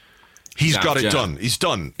 seconds, he's got it done. He's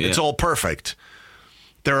done. Yeah. It's all perfect.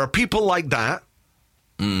 There are people like that.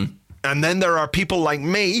 And then there are people like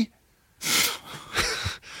me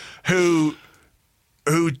who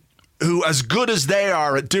as good as they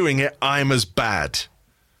are at doing it, I'm as bad.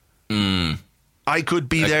 I could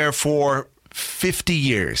be there for 50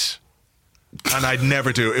 years and I'd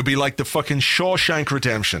never do it. It'd be like the fucking Shawshank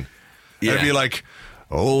Redemption. Yeah. It'd be like,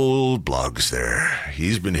 old Bloggs there.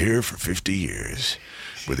 He's been here for 50 years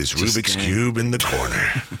with his Rubik's Cube in the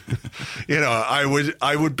corner.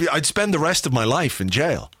 I'd spend the rest of my life in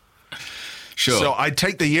jail. Sure. So I'd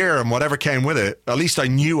take the year and whatever came with it. At least I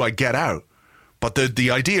knew I'd get out. But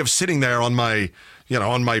the idea of sitting there on my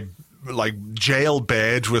jail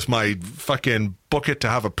bed with my fucking bucket to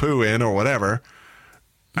have a poo in or whatever,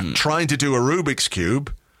 and trying to do a Rubik's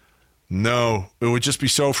Cube, no, it would just be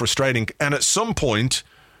so frustrating. And at some point,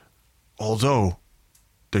 although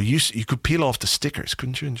you could peel off the stickers,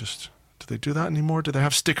 couldn't you? And do they do that anymore? Do they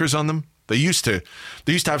have stickers on them? They used to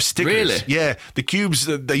have stickers. Really? Yeah, the cubes,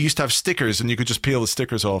 they used to have stickers and you could just peel the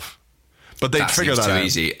stickers off. But they'd figure that out. Too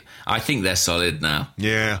easy. I think they're solid now.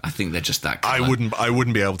 Yeah. I think they're just that clever. I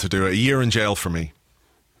wouldn't be able to do it. A year in jail for me.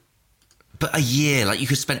 But a year, you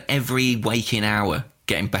could spend every waking hour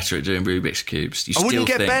getting better at doing Rubik's Cubes. I wouldn't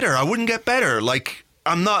get better.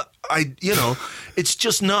 It's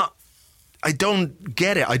just not, I don't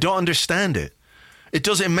get it. I don't understand it.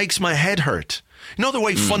 It makes my head hurt. You know the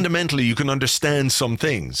way fundamentally you can understand some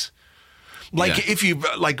things? If you,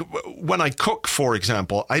 when I cook, for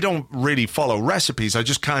example, I don't really follow recipes. I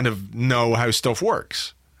just kind of know how stuff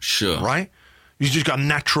works. Sure. Right? You just got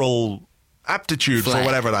natural aptitude for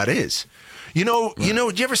whatever that is. Do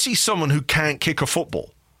you ever see someone who can't kick a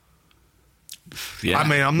football? Yeah. I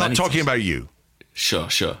mean, I'm not talking about you. Sure.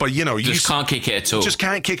 But, you just can't kick it at all. Just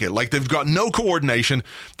can't kick it. They've got no coordination.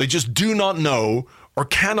 They just do not know or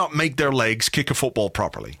cannot make their legs kick a football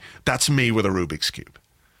properly. That's me with a Rubik's Cube.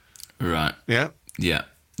 Right. Yeah? Yeah.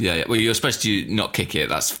 Well, you're supposed to not kick it.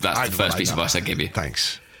 That's the first piece of advice I give you.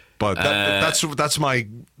 Thanks. But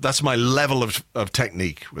that's my level of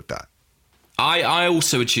technique with that. I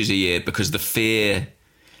also would choose a year because the fear.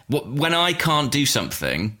 When I can't do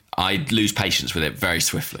something, I lose patience with it very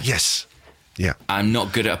swiftly. Yes. Yeah. I'm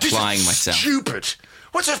not good at applying myself. Stupid.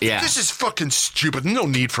 This is fucking stupid. No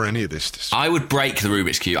need for any of this. I would break the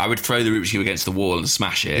Rubik's Cube. I would throw the Rubik's Cube against the wall and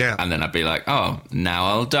smash it. Yeah. And then I'd be like, oh, now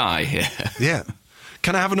I'll die here. Yeah.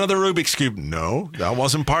 Can I have another Rubik's Cube? No, that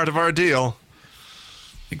wasn't part of our deal.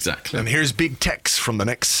 Exactly. And here's big text from the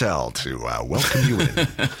next cell to welcome you in.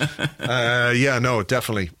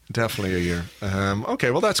 Definitely a year.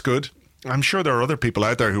 Okay, well, that's good. I'm sure there are other people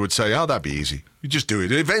out there who would say, oh, that'd be easy. You just do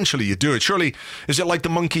it. Eventually you do it. Surely, is it like the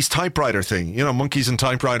Monkeys typewriter thing? You know, monkeys and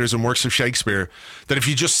typewriters and works of Shakespeare, that if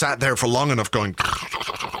you just sat there for long enough going,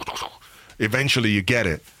 eventually you get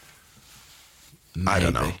it. Maybe. I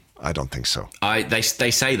don't know. I don't think so. They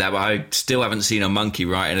say that, but I still haven't seen a monkey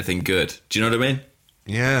write anything good. Do you know what I mean?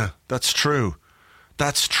 Yeah, that's true.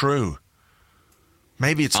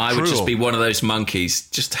 Maybe it's I would just be one of those monkeys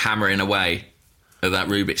just hammering away at that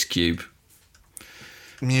Rubik's Cube.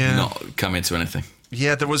 Yeah. Not coming to anything.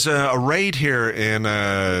 Yeah, there was a raid here in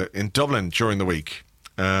Dublin during the week.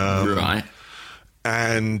 Right.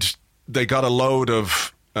 And they got a load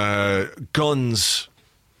of guns.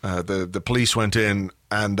 The police went in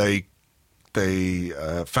and they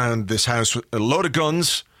found this house with a load of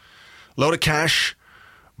guns, load of cash,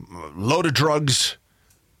 load of drugs,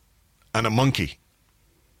 and a monkey.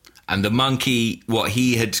 And the monkey,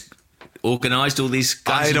 he had organised all these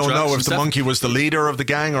guns? I don't know if the monkey was the leader of the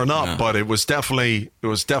gang or not, but it was definitely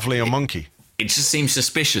a monkey. It just seems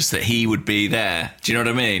suspicious that he would be there. Do you know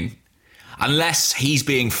what I mean? Unless he's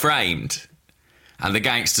being framed, and the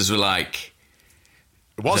gangsters were like,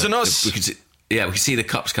 "It wasn't us." We could see the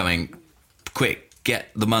cops coming. Quick, get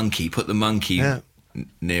the monkey. Put the monkey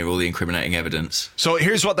near all the incriminating evidence. So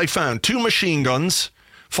here's what they found: 2 machine guns,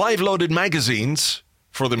 5 loaded magazines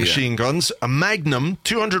for the machine guns, a Magnum,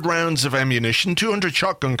 200 rounds of ammunition, 200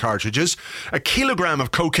 shotgun cartridges, a kilogram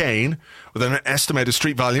of cocaine with an estimated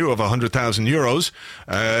street value of €100,000,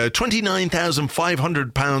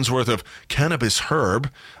 29,500 pounds worth of cannabis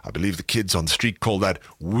herb. I believe the kids on the street call that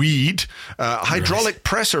weed. Hydraulic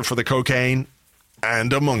presser for the cocaine,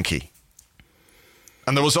 and a monkey.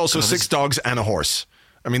 And there was also 6 dogs and a horse.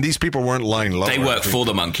 I mean, these people weren't lying low. They work for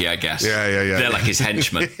the monkey, I guess. Yeah. They're like his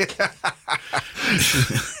henchmen.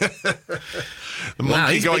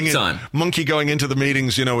 Monkey going into the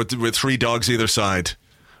meetings, with 3 dogs either side.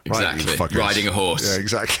 Exactly. Right, riding a horse. Yeah,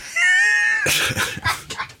 exactly.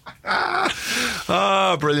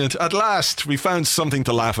 Brilliant. At last, we found something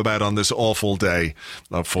to laugh about on this awful day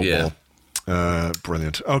of football. Yeah.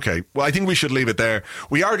 Brilliant. Okay, well, I think we should leave it there.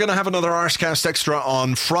 We are going to have another Arscast Extra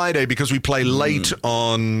on Friday because we play late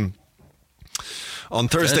on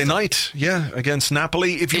Thursday night. Yeah, against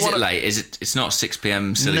Napoli. If you is it late? It's not 6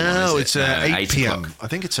 p.m. silly No, one, it's 8 p.m. I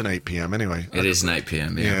think it's an 8 p.m. anyway. It is an 8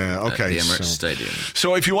 p.m. Yeah, okay. At the Emirates Stadium.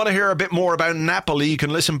 So if you want to hear a bit more about Napoli, you can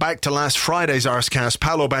listen back to last Friday's Arscast.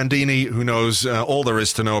 Paolo Bandini, who knows all there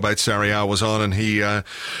is to know about Serie A, was on, and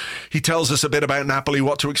he tells us a bit about Napoli,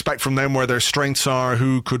 what to expect from them, where their strengths are,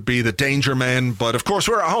 who could be the danger men. But of course,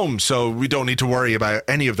 we're at home, so we don't need to worry about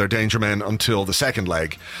any of their danger men until the second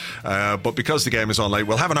leg. But because the game is on late,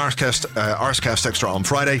 we'll have an Arscast Extra on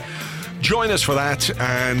Friday. Join us for that.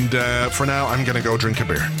 And for now, I'm going to go drink a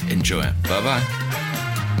beer. Enjoy it. Bye-bye.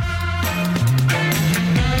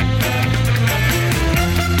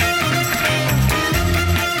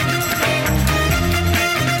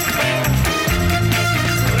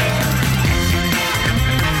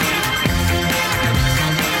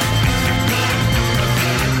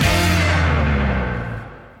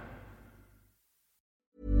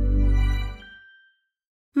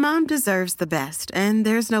 Mom deserves the best, and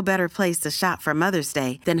there's no better place to shop for Mother's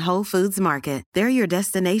Day than Whole Foods Market. They're your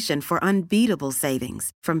destination for unbeatable savings,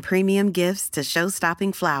 from premium gifts to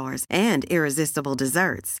show-stopping flowers and irresistible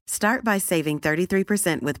desserts. Start by saving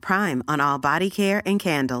 33% with Prime on all body care and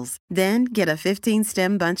candles. Then get a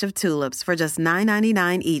 15-stem bunch of tulips for just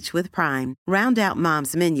 $9.99 each with Prime. Round out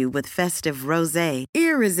Mom's menu with festive rosé,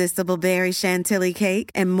 irresistible berry chantilly cake,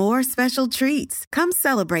 and more special treats. Come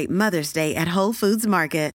celebrate Mother's Day at Whole Foods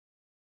Market.